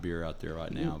fine beer out there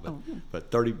right now.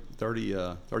 But 30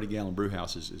 gallon brew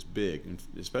house is big, and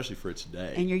especially for its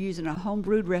day. And you're using a home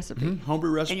brewed recipe.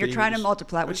 Homebrew recipe. And you're trying to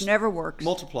multiply it, which never works.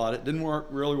 Multiplied it. Didn't work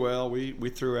really well. We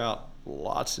threw out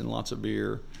lots and lots of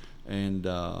beer. And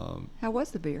how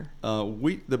was the beer?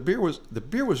 The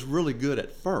beer was really good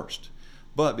at first,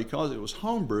 but because it was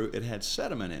homebrew, it had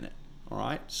sediment in it. All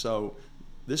right, so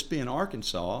this being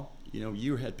Arkansas,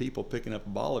 you had people picking up a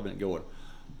bottle of it and going,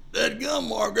 "That gum,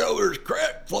 Margo, there's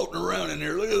crap floating around in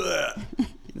there. Look at that."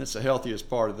 That's the healthiest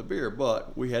part of the beer,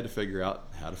 but we had to figure out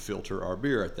how to filter our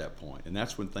beer at that point, and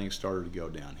that's when things started to go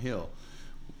downhill.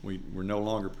 We're no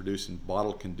longer producing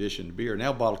bottle conditioned beer.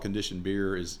 Now bottle conditioned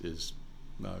beer is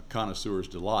connoisseur's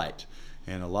delight,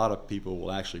 and a lot of people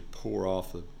will actually pour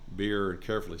off the beer and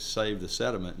carefully save the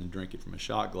sediment and drink it from a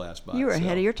shot glass by You were itself.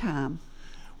 ahead of your time.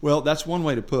 Well, that's one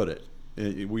way to put it.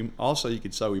 You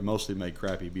could say we mostly made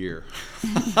crappy beer.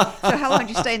 So how long did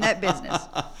you stay in that business?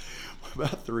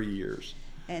 About 3 years.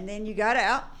 And then you got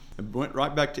out. I went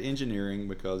right back to engineering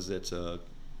because it's a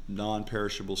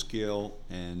non-perishable skill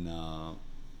and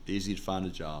easy to find a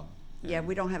job. Yeah,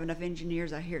 we don't have enough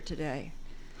engineers, I hear today.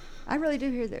 I really do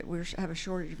hear that we have a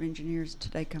shortage of engineers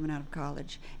today coming out of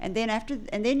college. And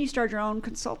then you started your own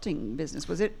consulting business.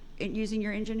 Was it using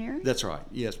your engineering? That's right.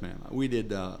 Yes, ma'am. We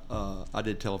did. I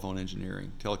did telephone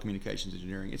engineering, telecommunications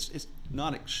engineering. It's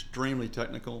not extremely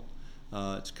technical.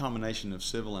 It's a combination of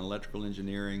civil and electrical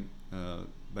engineering.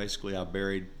 Basically, I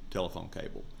buried telephone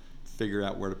cable, figure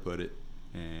out where to put it,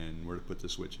 and where to put the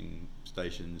switching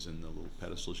stations and the little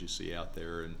pedestals you see out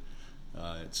there, and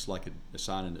it's like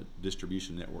assigning a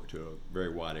distribution network to a very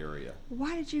wide area.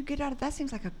 Why did you get out of that?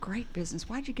 Seems like a great business.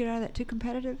 Why did you get out of that? Too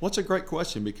competitive? Well, it's a great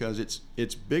question because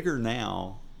it's bigger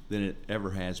now than it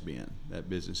ever has been. That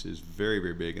business is very,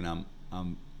 very big, and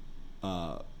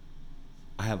I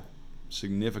have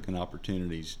significant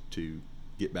opportunities to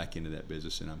get back into that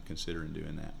business, and I'm considering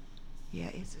doing that. Yeah,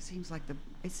 it seems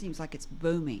like it's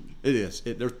booming. It is.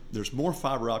 There's more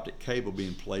fiber optic cable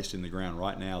being placed in the ground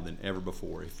right now than ever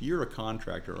before. If you're a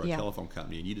contractor or a telephone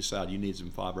company and you decide you need some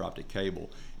fiber optic cable,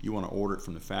 you want to order it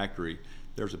from the factory,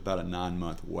 there's about a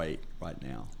 9-month wait right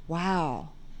now. Wow.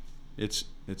 It's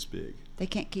big. They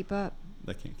can't keep up.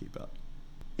 They can't keep up.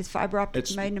 Is fiber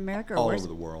optics made in America? Or all over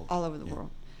the world. All over the world.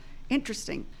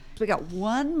 Interesting. We got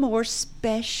one more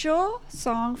special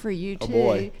song for you, too. Oh,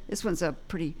 boy. This one's a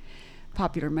pretty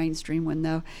popular mainstream one,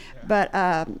 though. But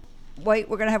wait,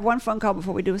 we're going to have one phone call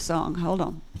before we do a song. Hold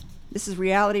on. This is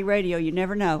reality radio. You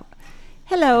never know.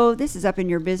 Hello, this is Up in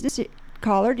Your Business.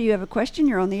 Caller, do you have a question?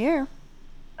 You're on the air.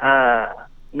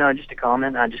 No, just a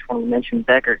comment. I just wanted to mention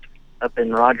Beckert up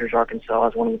in Rogers, Arkansas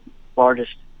is one of the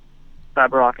largest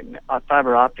fiber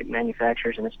optic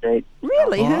manufacturers in the state.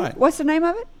 Really? All right. What's the name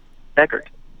of it? Beckert.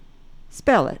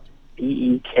 Spell it.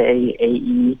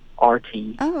 Bekaert.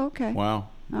 Oh, okay. Wow.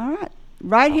 All right.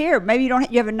 Right here. Maybe you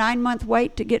have a 9-month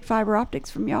wait to get fiber optics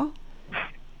from y'all?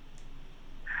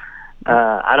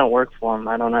 I don't work for them.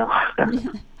 I don't know.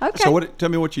 Okay. So tell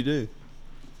me what you do.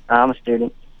 I'm a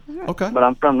student, Okay. but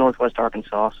I'm from Northwest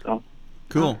Arkansas, so.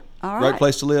 Cool. All Great right.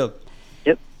 place to live.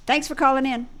 Yep, Thanks for calling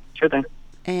in. sure thing.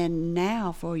 And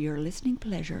now for your listening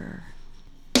pleasure.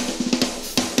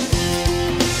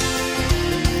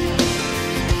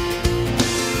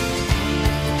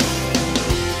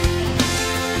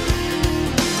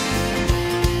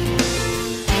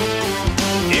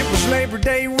 It was Labor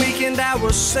Day weekend, I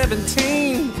was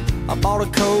 17. I bought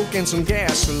a Coke and some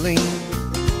gasoline,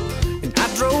 and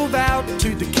I drove out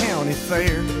to the county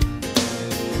fair.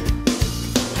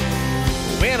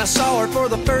 When I saw her for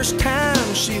the first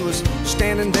time, she was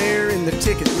standing there in the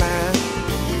ticket line,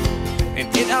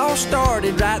 and it all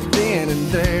started right then and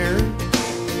there.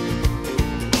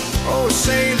 Oh, a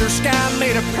sailor sky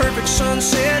made a perfect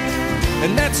sunset,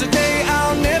 and that's a day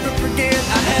I'll never forget.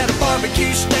 I had a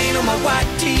barbecue stain on my white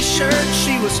t-shirt.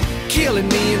 She was killing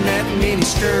me in that mini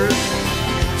skirt,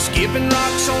 skipping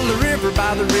rocks on the river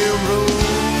by the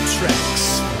railroad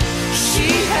tracks. She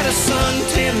had a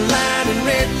suntan line and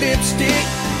red lipstick.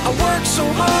 I worked so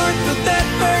hard for that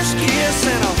first kiss,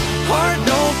 and a heart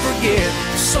don't forget,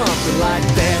 something like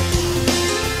that.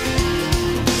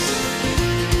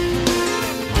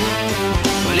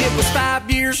 But it was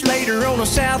 5 years later on a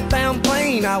southbound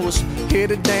plane. I was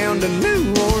headed down to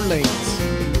New Orleans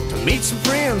to meet some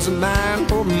friends of mine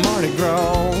for Mardi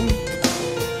Gras.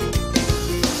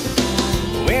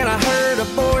 When I heard a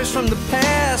voice from the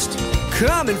past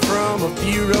coming from a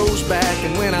few rows back,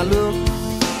 and when I looked,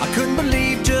 I couldn't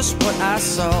believe just what I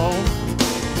saw.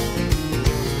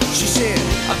 She said,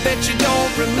 I bet you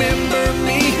don't remember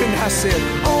me. And I said,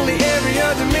 only every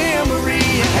other memory.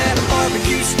 I had a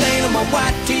barbecue stain on my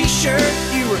white t-shirt.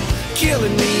 You were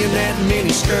killing me in that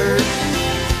mini skirt.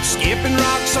 Skipping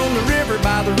rocks on the river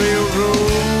by the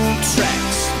railroad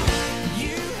tracks.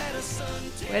 You had a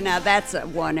suntan. Well, now that's a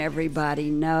one everybody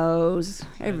knows.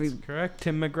 That's correct.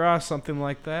 Tim McGraw, something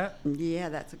like that. Yeah,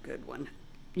 that's a good one.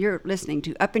 You're listening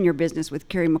to Up in Your Business with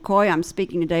Carrie McCoy. I'm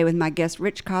speaking today with my guest,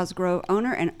 Rich Cosgrove,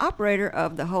 owner and operator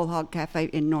of the Whole Hog Cafe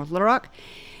in North Little Rock.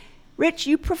 Rich,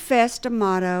 your professed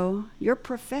motto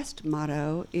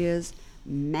is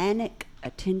manic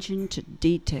attention to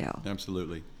detail.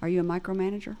 Absolutely. Are you a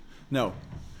micromanager? No,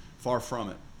 far from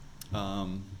it.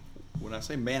 When I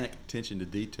say manic attention to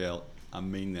detail, I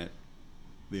mean that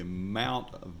the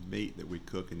amount of meat that we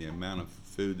cook and the amount of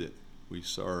food that we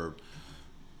serve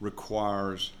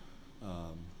requires,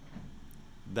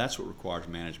 that's what requires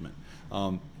management.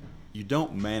 You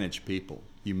don't manage people,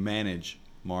 you manage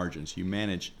margins, you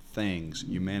manage things,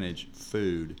 you manage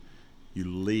food, you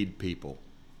lead people.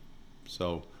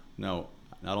 So no,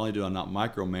 not only do I not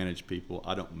micromanage people,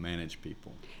 I don't manage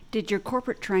people. Did your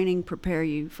corporate training prepare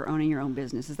you for owning your own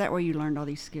business? Is that where you learned all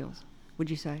these skills,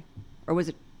 would you say? Or was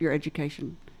it your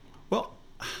education? Well,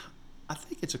 I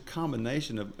think it's a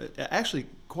combination of, actually,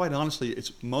 quite honestly,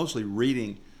 it's mostly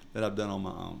reading that I've done on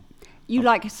my own. You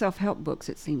like self-help books,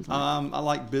 it seems like. I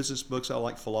like business books. I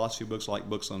like philosophy books. I like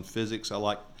books on physics. I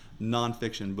like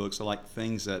nonfiction books. I like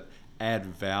things that add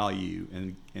value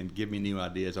and give me new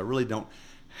ideas. I really don't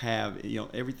have,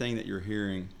 everything that you're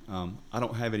hearing. I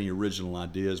don't have any original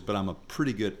ideas, but I'm a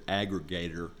pretty good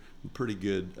aggregator, a pretty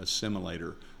good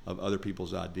assimilator of other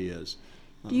people's ideas.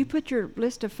 Do you put your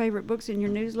list of favorite books in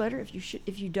your newsletter?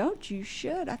 If you don't, you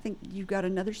should. I think you've got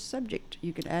another subject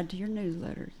you could add to your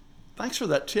newsletters. Thanks for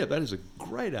that tip. That is a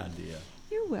great idea.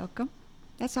 You're welcome.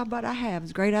 That's all I have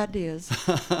is great ideas.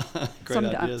 Great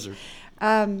ideas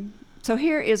are... So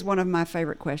here is one of my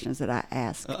favorite questions that I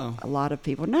ask Uh-oh. a lot of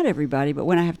people. Not everybody, but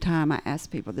when I have time, I ask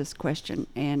people this question.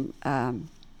 And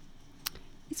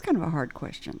it's kind of a hard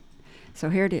question.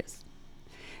 So here it is.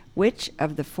 Which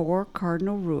of the 4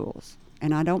 cardinal rules,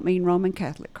 and I don't mean Roman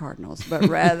Catholic cardinals, but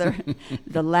rather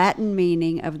the Latin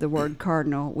meaning of the word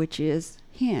cardinal, which is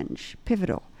hinge,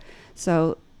 pivotal.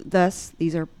 So thus,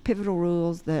 these are pivotal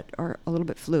rules that are a little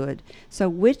bit fluid. So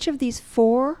which of these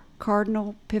 4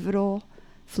 cardinal, pivotal,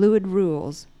 fluid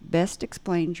rules best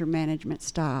explains your management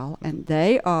style? And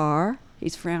they are,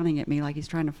 he's frowning at me like he's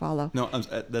trying to follow. No,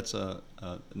 that's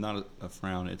not a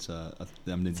frown. I'm It's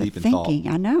deep a in thinking.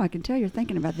 thought. I know. I can tell you're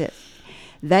thinking about this.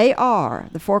 They are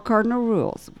the 4 cardinal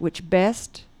rules which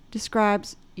best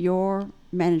describes your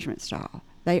management style.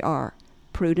 They are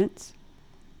prudence,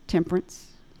 temperance,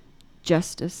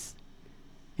 justice,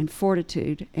 and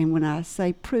fortitude. And when I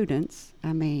say prudence,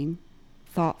 I mean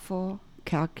thoughtful,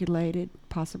 calculated,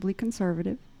 possibly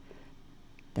conservative.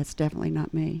 That's definitely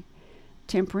not me.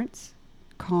 Temperance,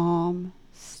 calm,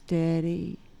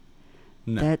 steady.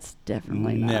 No, That's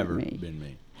definitely never not me. been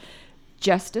me.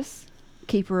 Justice,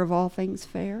 keeper of all things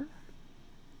fair.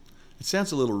 It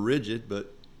sounds a little rigid,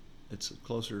 but it's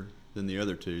closer than the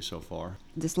other 2 so far.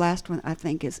 This last one, I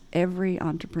think, is every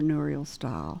entrepreneurial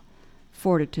style.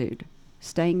 Fortitude,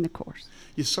 staying the course.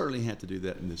 You certainly have to do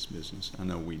that in this business. I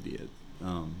know we did.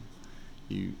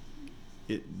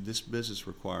 This business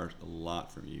requires a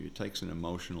lot from you. It takes an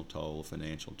emotional toll, a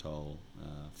financial toll,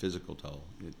 physical toll.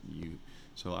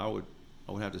 So I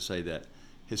would have to say that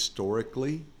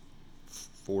historically,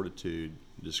 fortitude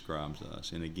describes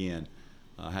us. And again,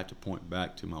 I have to point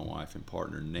back to my wife and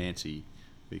partner Nancy,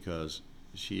 because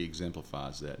she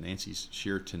exemplifies that. Nancy's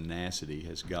sheer tenacity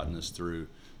has gotten us through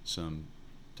some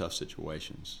tough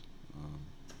situations.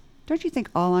 Don't you think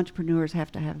all entrepreneurs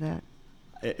have to have that?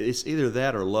 It's either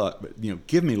that or luck, but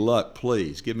give me luck,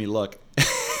 please. Give me luck.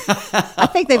 I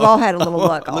think they've all had a little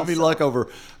luck also. Let me luck over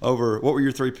what were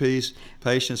your 3 P's?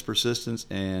 Patience, persistence,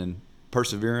 and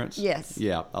perseverance. Yes.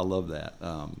 Yeah, I love that.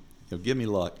 Give me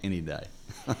luck any day.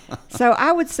 So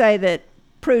I would say that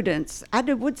prudence,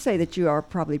 would say that you are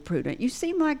probably prudent. You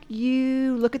seem like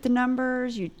you look at the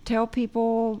numbers, you tell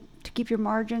people to keep your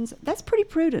margins. That's pretty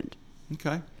prudent.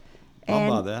 Okay. I'll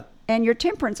buy that. And your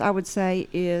temperance, I would say,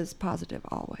 is positive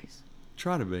always.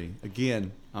 Try to be.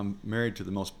 Again, I'm married to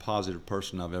the most positive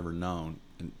person I've ever known,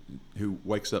 and who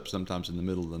wakes up sometimes in the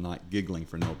middle of the night giggling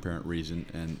for no apparent reason.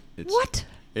 And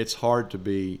it's hard to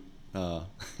be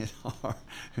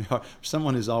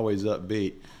someone who's always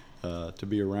upbeat, to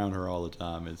be around her all the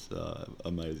time. It's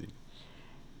amazing.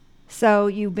 So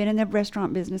you've been in the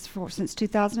restaurant business since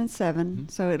 2007,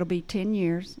 so it'll be 10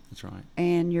 years. That's right.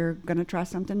 And you're going to try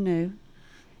something new.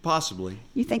 Possibly.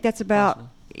 You think that's about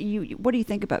you? What do you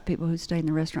think about people who stay in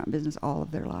the restaurant business all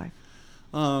of their life?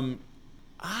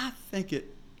 I think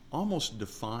it almost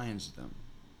defines them.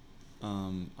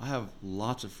 I have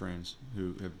lots of friends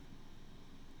who have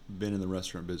been in the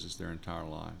restaurant business their entire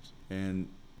lives, and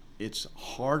it's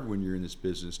hard when you're in this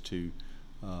business to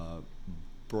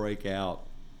break out,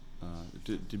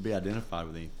 to be identified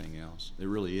with anything else. It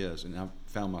really is, and I've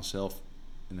found myself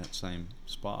in that same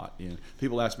spot. You know,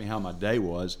 people ask me how my day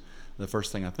was. The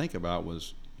first thing I think about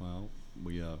was, well,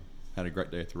 we had a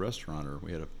great day at the restaurant, or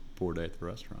we had a poor day at the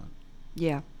restaurant.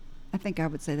 Yeah, I think I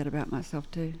would say that about myself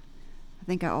too. I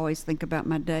think I always think about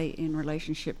my day in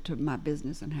relationship to my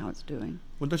business and how it's doing.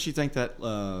 Well, don't you think that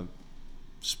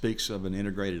speaks of an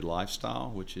integrated lifestyle,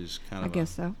 which is kind of I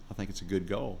guess so. I think it's a good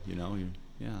goal, you know.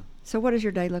 Yeah. So what does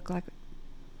your day look like?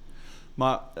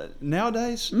 My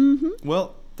nowadays, Mm-hmm.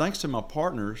 well, thanks to my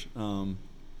partners,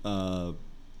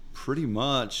 pretty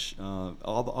much,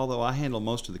 although I handle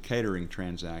most of the catering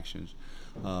transactions,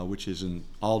 which is an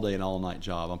all-day and all-night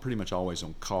job, I'm pretty much always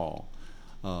on call.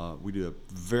 We do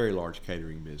a very large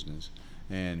catering business,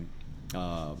 and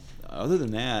other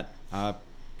than that, I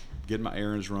get my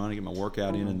errands run, I get my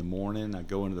workout in the morning. I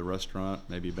go into the restaurant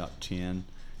maybe about 10,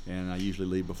 and I usually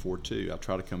leave before 2. I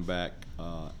try to come back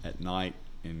at night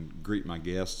and greet my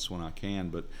guests when I can,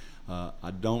 but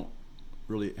I don't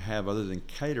really have, other than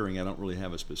catering, I don't really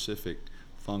have a specific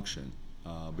function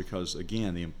because,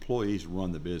 again, the employees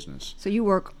run the business. So you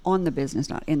work on the business,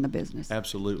 not in the business.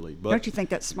 Absolutely. But Don't you think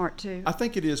that's smart too? I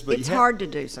think it is, but It's hard to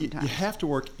do sometimes. You have to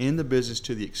work in the business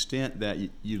to the extent that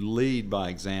you lead by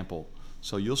example.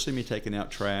 So you'll see me taking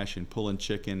out trash and pulling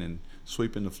chicken and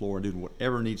sweeping the floor and doing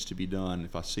whatever needs to be done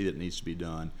if I see that it needs to be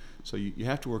done. So you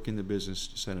have to work in the business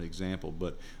to set an example.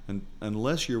 But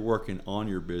unless you're working on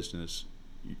your business,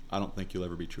 I don't think you'll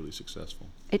ever be truly successful.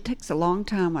 It takes a long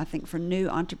time, I think, for new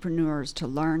entrepreneurs to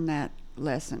learn that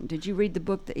lesson. Did you read the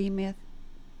book, The E-Myth?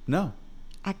 No.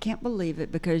 I can't believe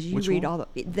it because you Which read one? all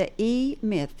the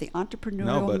E-Myth, the entrepreneurial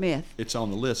No, but myth. it's on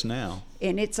the list now.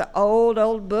 And it's an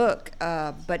old book,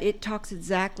 but it talks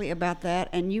exactly about that,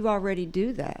 and you already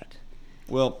do that.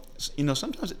 Well, you know,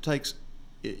 sometimes it takes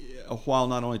a while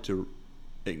not only to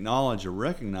acknowledge or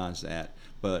recognize that,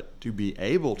 but to be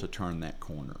able to turn that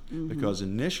corner. Mm-hmm. Because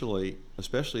initially,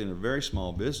 especially in a very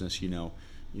small business, you know,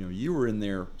 you were in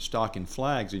there stocking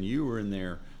flags, and you were in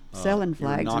there Selling you were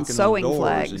flags and knocking sewing on doors,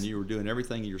 flags. and you were doing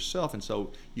everything yourself. And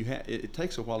so it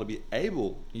takes a while to be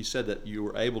able. You said that you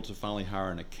were able to finally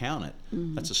hire an accountant.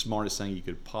 Mm-hmm. That's the smartest thing you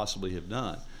could possibly have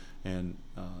done. And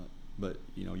but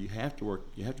you know, you have to work.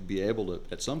 You have to be able to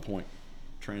at some point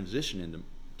transition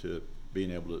into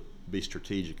being able to be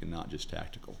strategic and not just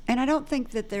tactical. And I don't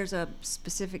think that there's a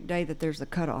specific day that there's a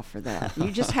cutoff for that.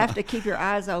 You just have to keep your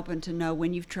eyes open to know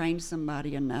when you've trained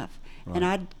somebody enough. Right. And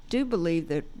I do believe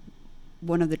that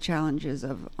one of the challenges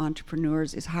of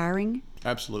entrepreneurs is hiring.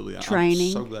 Absolutely. Training.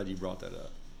 I'm so glad you brought that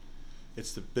up.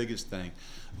 It's the biggest thing.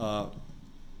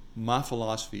 My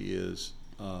philosophy is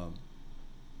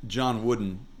John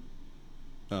Wooden,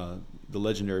 the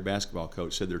legendary basketball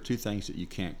coach, said there are two things that you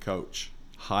can't coach: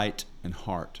 height and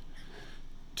heart.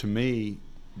 To me,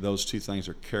 those two things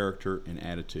are character and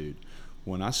attitude.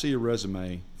 When I see a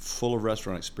resume full of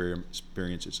restaurant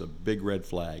experience, it's a big red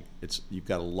flag. You've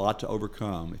got a lot to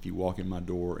overcome if you walk in my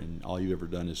door and all you've ever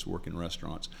done is work in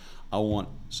restaurants. I want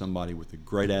somebody with a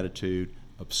great attitude,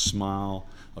 a smile,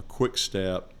 a quick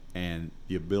step, and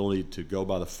the ability to go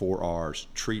by the 4 R's,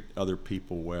 treat other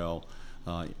people well.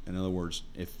 In other words,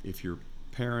 if your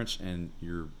parents and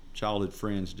your childhood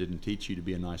friends didn't teach you to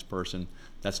be a nice person,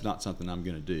 that's not something I'm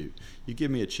going to do. You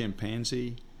give me a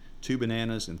chimpanzee, 2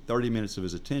 bananas, and 30 minutes of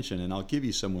his attention, and I'll give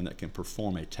you someone that can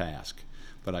perform a task.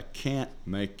 But I can't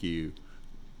make you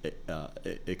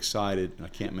excited, and I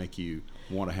can't make you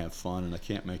want to have fun, and I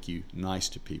can't make you nice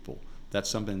to people. That's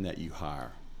something that you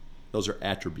hire. Those are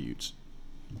attributes,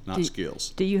 not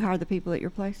skills. Do you hire the people at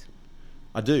your place?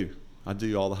 I do. I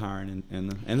do all the hiring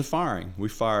and the firing. We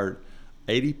fired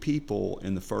 80 people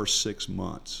in the first 6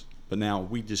 months, but now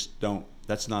we just don't.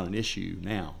 That's not an issue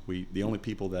now. The only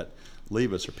people that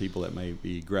leave us are people that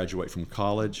maybe graduate from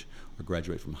college or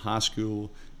graduate from high school,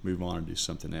 move on and do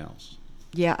something else.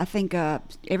 Yeah, I think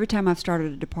every time I've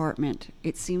started a department,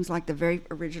 it seems like the very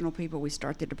original people we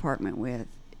start the department with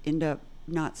end up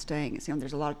not staying.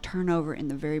 There's a lot of turnover in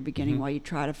the very beginning while you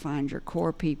try to find your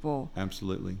core people.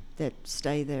 Absolutely. That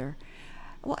stay there.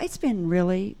 Well, it's been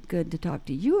really good to talk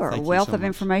to you. You are Thank a you wealth so of much.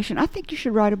 information. I think you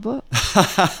should write a book.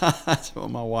 That's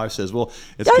what my wife says. Well,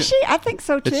 Does she? I think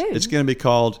so too. It's going to be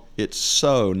called "It's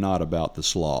So Not About the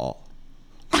Slaw."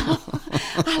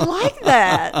 I like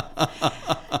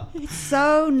that. It's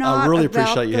so not I really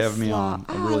about appreciate you the having me slop.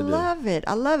 on. I Oh, really do. love it.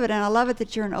 I love it. And I love it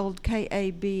that you're an old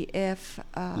KABF.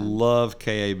 Love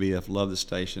KABF, love the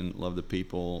station, love the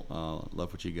people,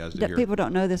 love what you guys do That here. people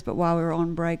don't know this, but while we were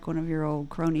on break, one of your old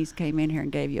cronies came in here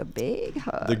and gave you a big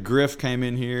hug. The Griff came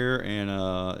in here, and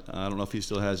I don't know if he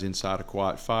still has Inside a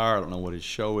Quiet Fire. I don't know what his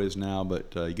show is now,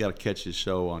 but you got to catch his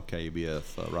show on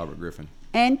KABF, Robert Griffin.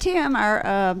 And Tim,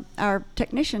 our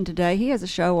technician today, he has a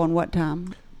show on what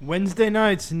time? Wednesday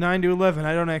nights, 9 to 11.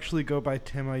 I don't actually go by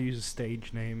Tim. I use a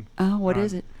stage name. Oh, what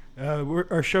is it?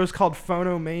 Our show's called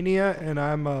Phonomania, and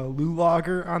I'm Lou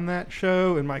Logger on that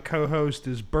show, and my co-host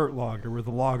is Bert Logger. We're the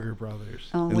Logger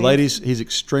brothers. Oh, And ladies, he's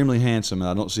extremely handsome,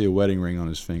 and I don't see a wedding ring on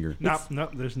his finger.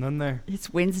 Nope, there's none there.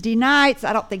 It's Wednesday nights.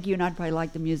 I don't think you and I'd probably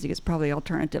like the music. It's probably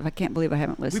alternative. I can't believe I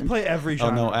haven't We listened. play every Oh,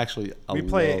 genre. no, actually, I We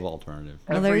play- love alternative.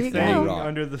 Well, there you Everything go.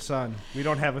 under the sun. We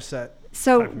don't have a set.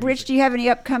 So, type of Rich, music. do you have any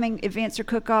upcoming events or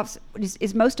cook-offs?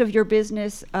 Is most of your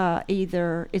business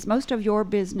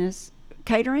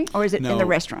catering, or is it in the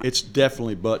restaurant? It's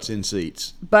definitely butts in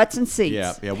seats. Butts and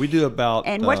seats. Yeah, we do about.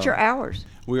 And what's your hours?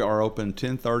 We are open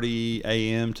 10:30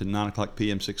 a.m. to 9 o'clock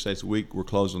p.m. 6 days a week. We're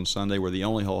closed on Sunday. We're the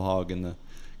only whole hog in the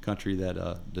country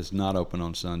that does not open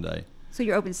on Sunday. So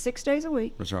you're open 6 days a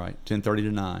week. That's right, 10:30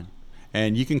 to 9.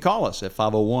 And you can call us at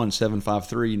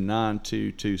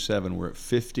 501-753-9227. We're at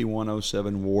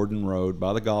 5107 Warden Road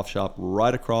by the golf shop,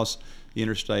 right across the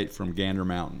interstate from Gander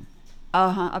Mountain.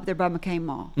 Up there by McCain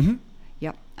Mall. Mm-hmm.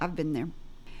 Yep, I've been there.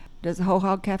 Does the Whole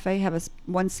Hog Cafe have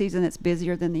one season that's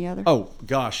busier than the other? Oh,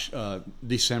 gosh,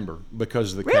 December,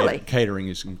 because the Really? catering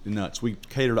is nuts. We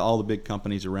cater to all the big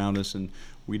companies around us, and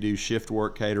we do shift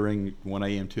work catering, 1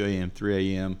 a.m., 2 a.m.,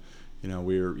 3 a.m.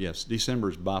 December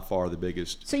is by far the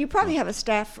biggest. So you probably have a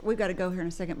staff. We've got to go here in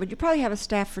a second, but you probably have a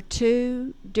staff for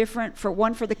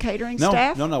one for the catering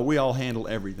staff. No, we all handle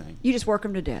everything. You just work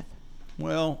them to death.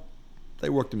 Well,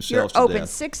 they work You're themselves to open death.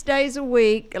 6 days a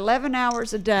week, 11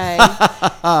 hours a day.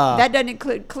 That doesn't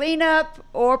include cleanup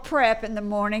or prep in the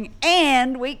morning,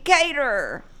 and we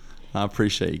cater. I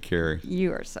appreciate you, Carrie.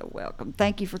 You are so welcome.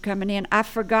 Thank you for coming in. I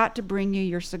forgot to bring you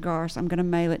your cigar, so I'm going to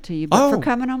mail it to you. But for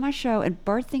coming on my show and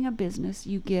birthing a business,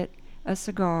 you get a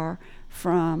cigar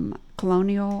from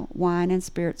Colonial Wine and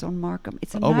Spirits on Markham.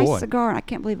 It's a nice cigar, and I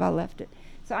can't believe I left it.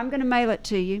 So I'm going to mail it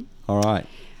to you. All right.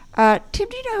 Tim,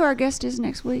 do you know who our guest is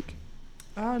next week?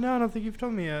 No, I don't think you've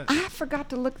told me yet. I forgot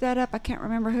to look that up. I can't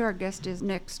remember who our guest is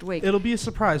next week. It'll be a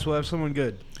surprise. We'll have someone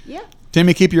good. Yeah.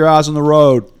 Timmy, keep your eyes on the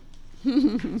road.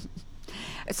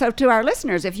 So to our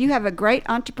listeners, if you have a great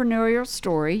entrepreneurial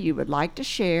story you would like to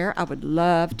share, I would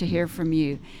love to hear from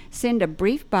you. Send a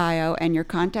brief bio and your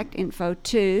contact info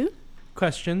to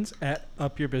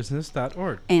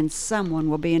questions@upyourbusiness.org. and someone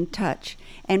will be in touch.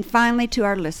 And finally, to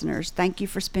our listeners, thank you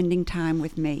for spending time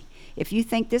with me. If you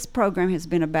think this program has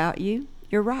been about you,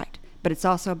 you're right, but it's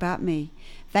also about me.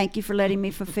 Thank you for letting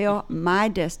me fulfill my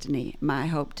destiny. My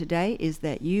hope today is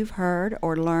that you've heard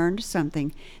or learned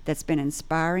something that's been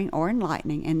inspiring or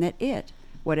enlightening, and that it,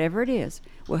 whatever it is,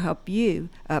 will help you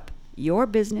up your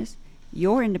business,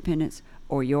 your independence,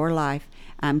 or your life.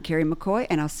 I'm Carrie McCoy,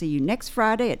 and I'll see you next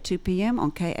Friday at 2 p.m.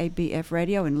 on KABF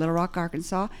Radio in Little Rock,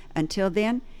 Arkansas. Until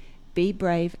then, be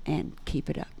brave and keep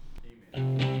it up.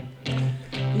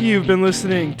 You've been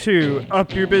listening to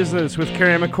Up Your Business with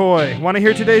Carrie McCoy. Want to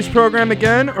hear today's program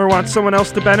again or want someone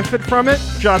else to benefit from it?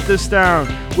 Jot this down.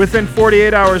 Within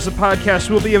 48 hours, the podcast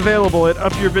will be available at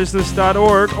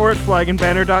upyourbusiness.org or at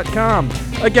flagandbanner.com.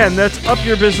 Again, that's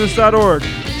upyourbusiness.org.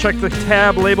 Check the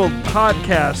tab labeled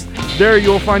podcast. There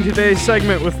you'll find today's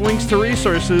segment with links to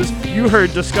resources you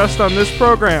heard discussed on this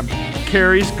program.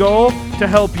 Carrie's goal? To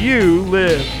help you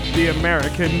live the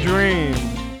American dream.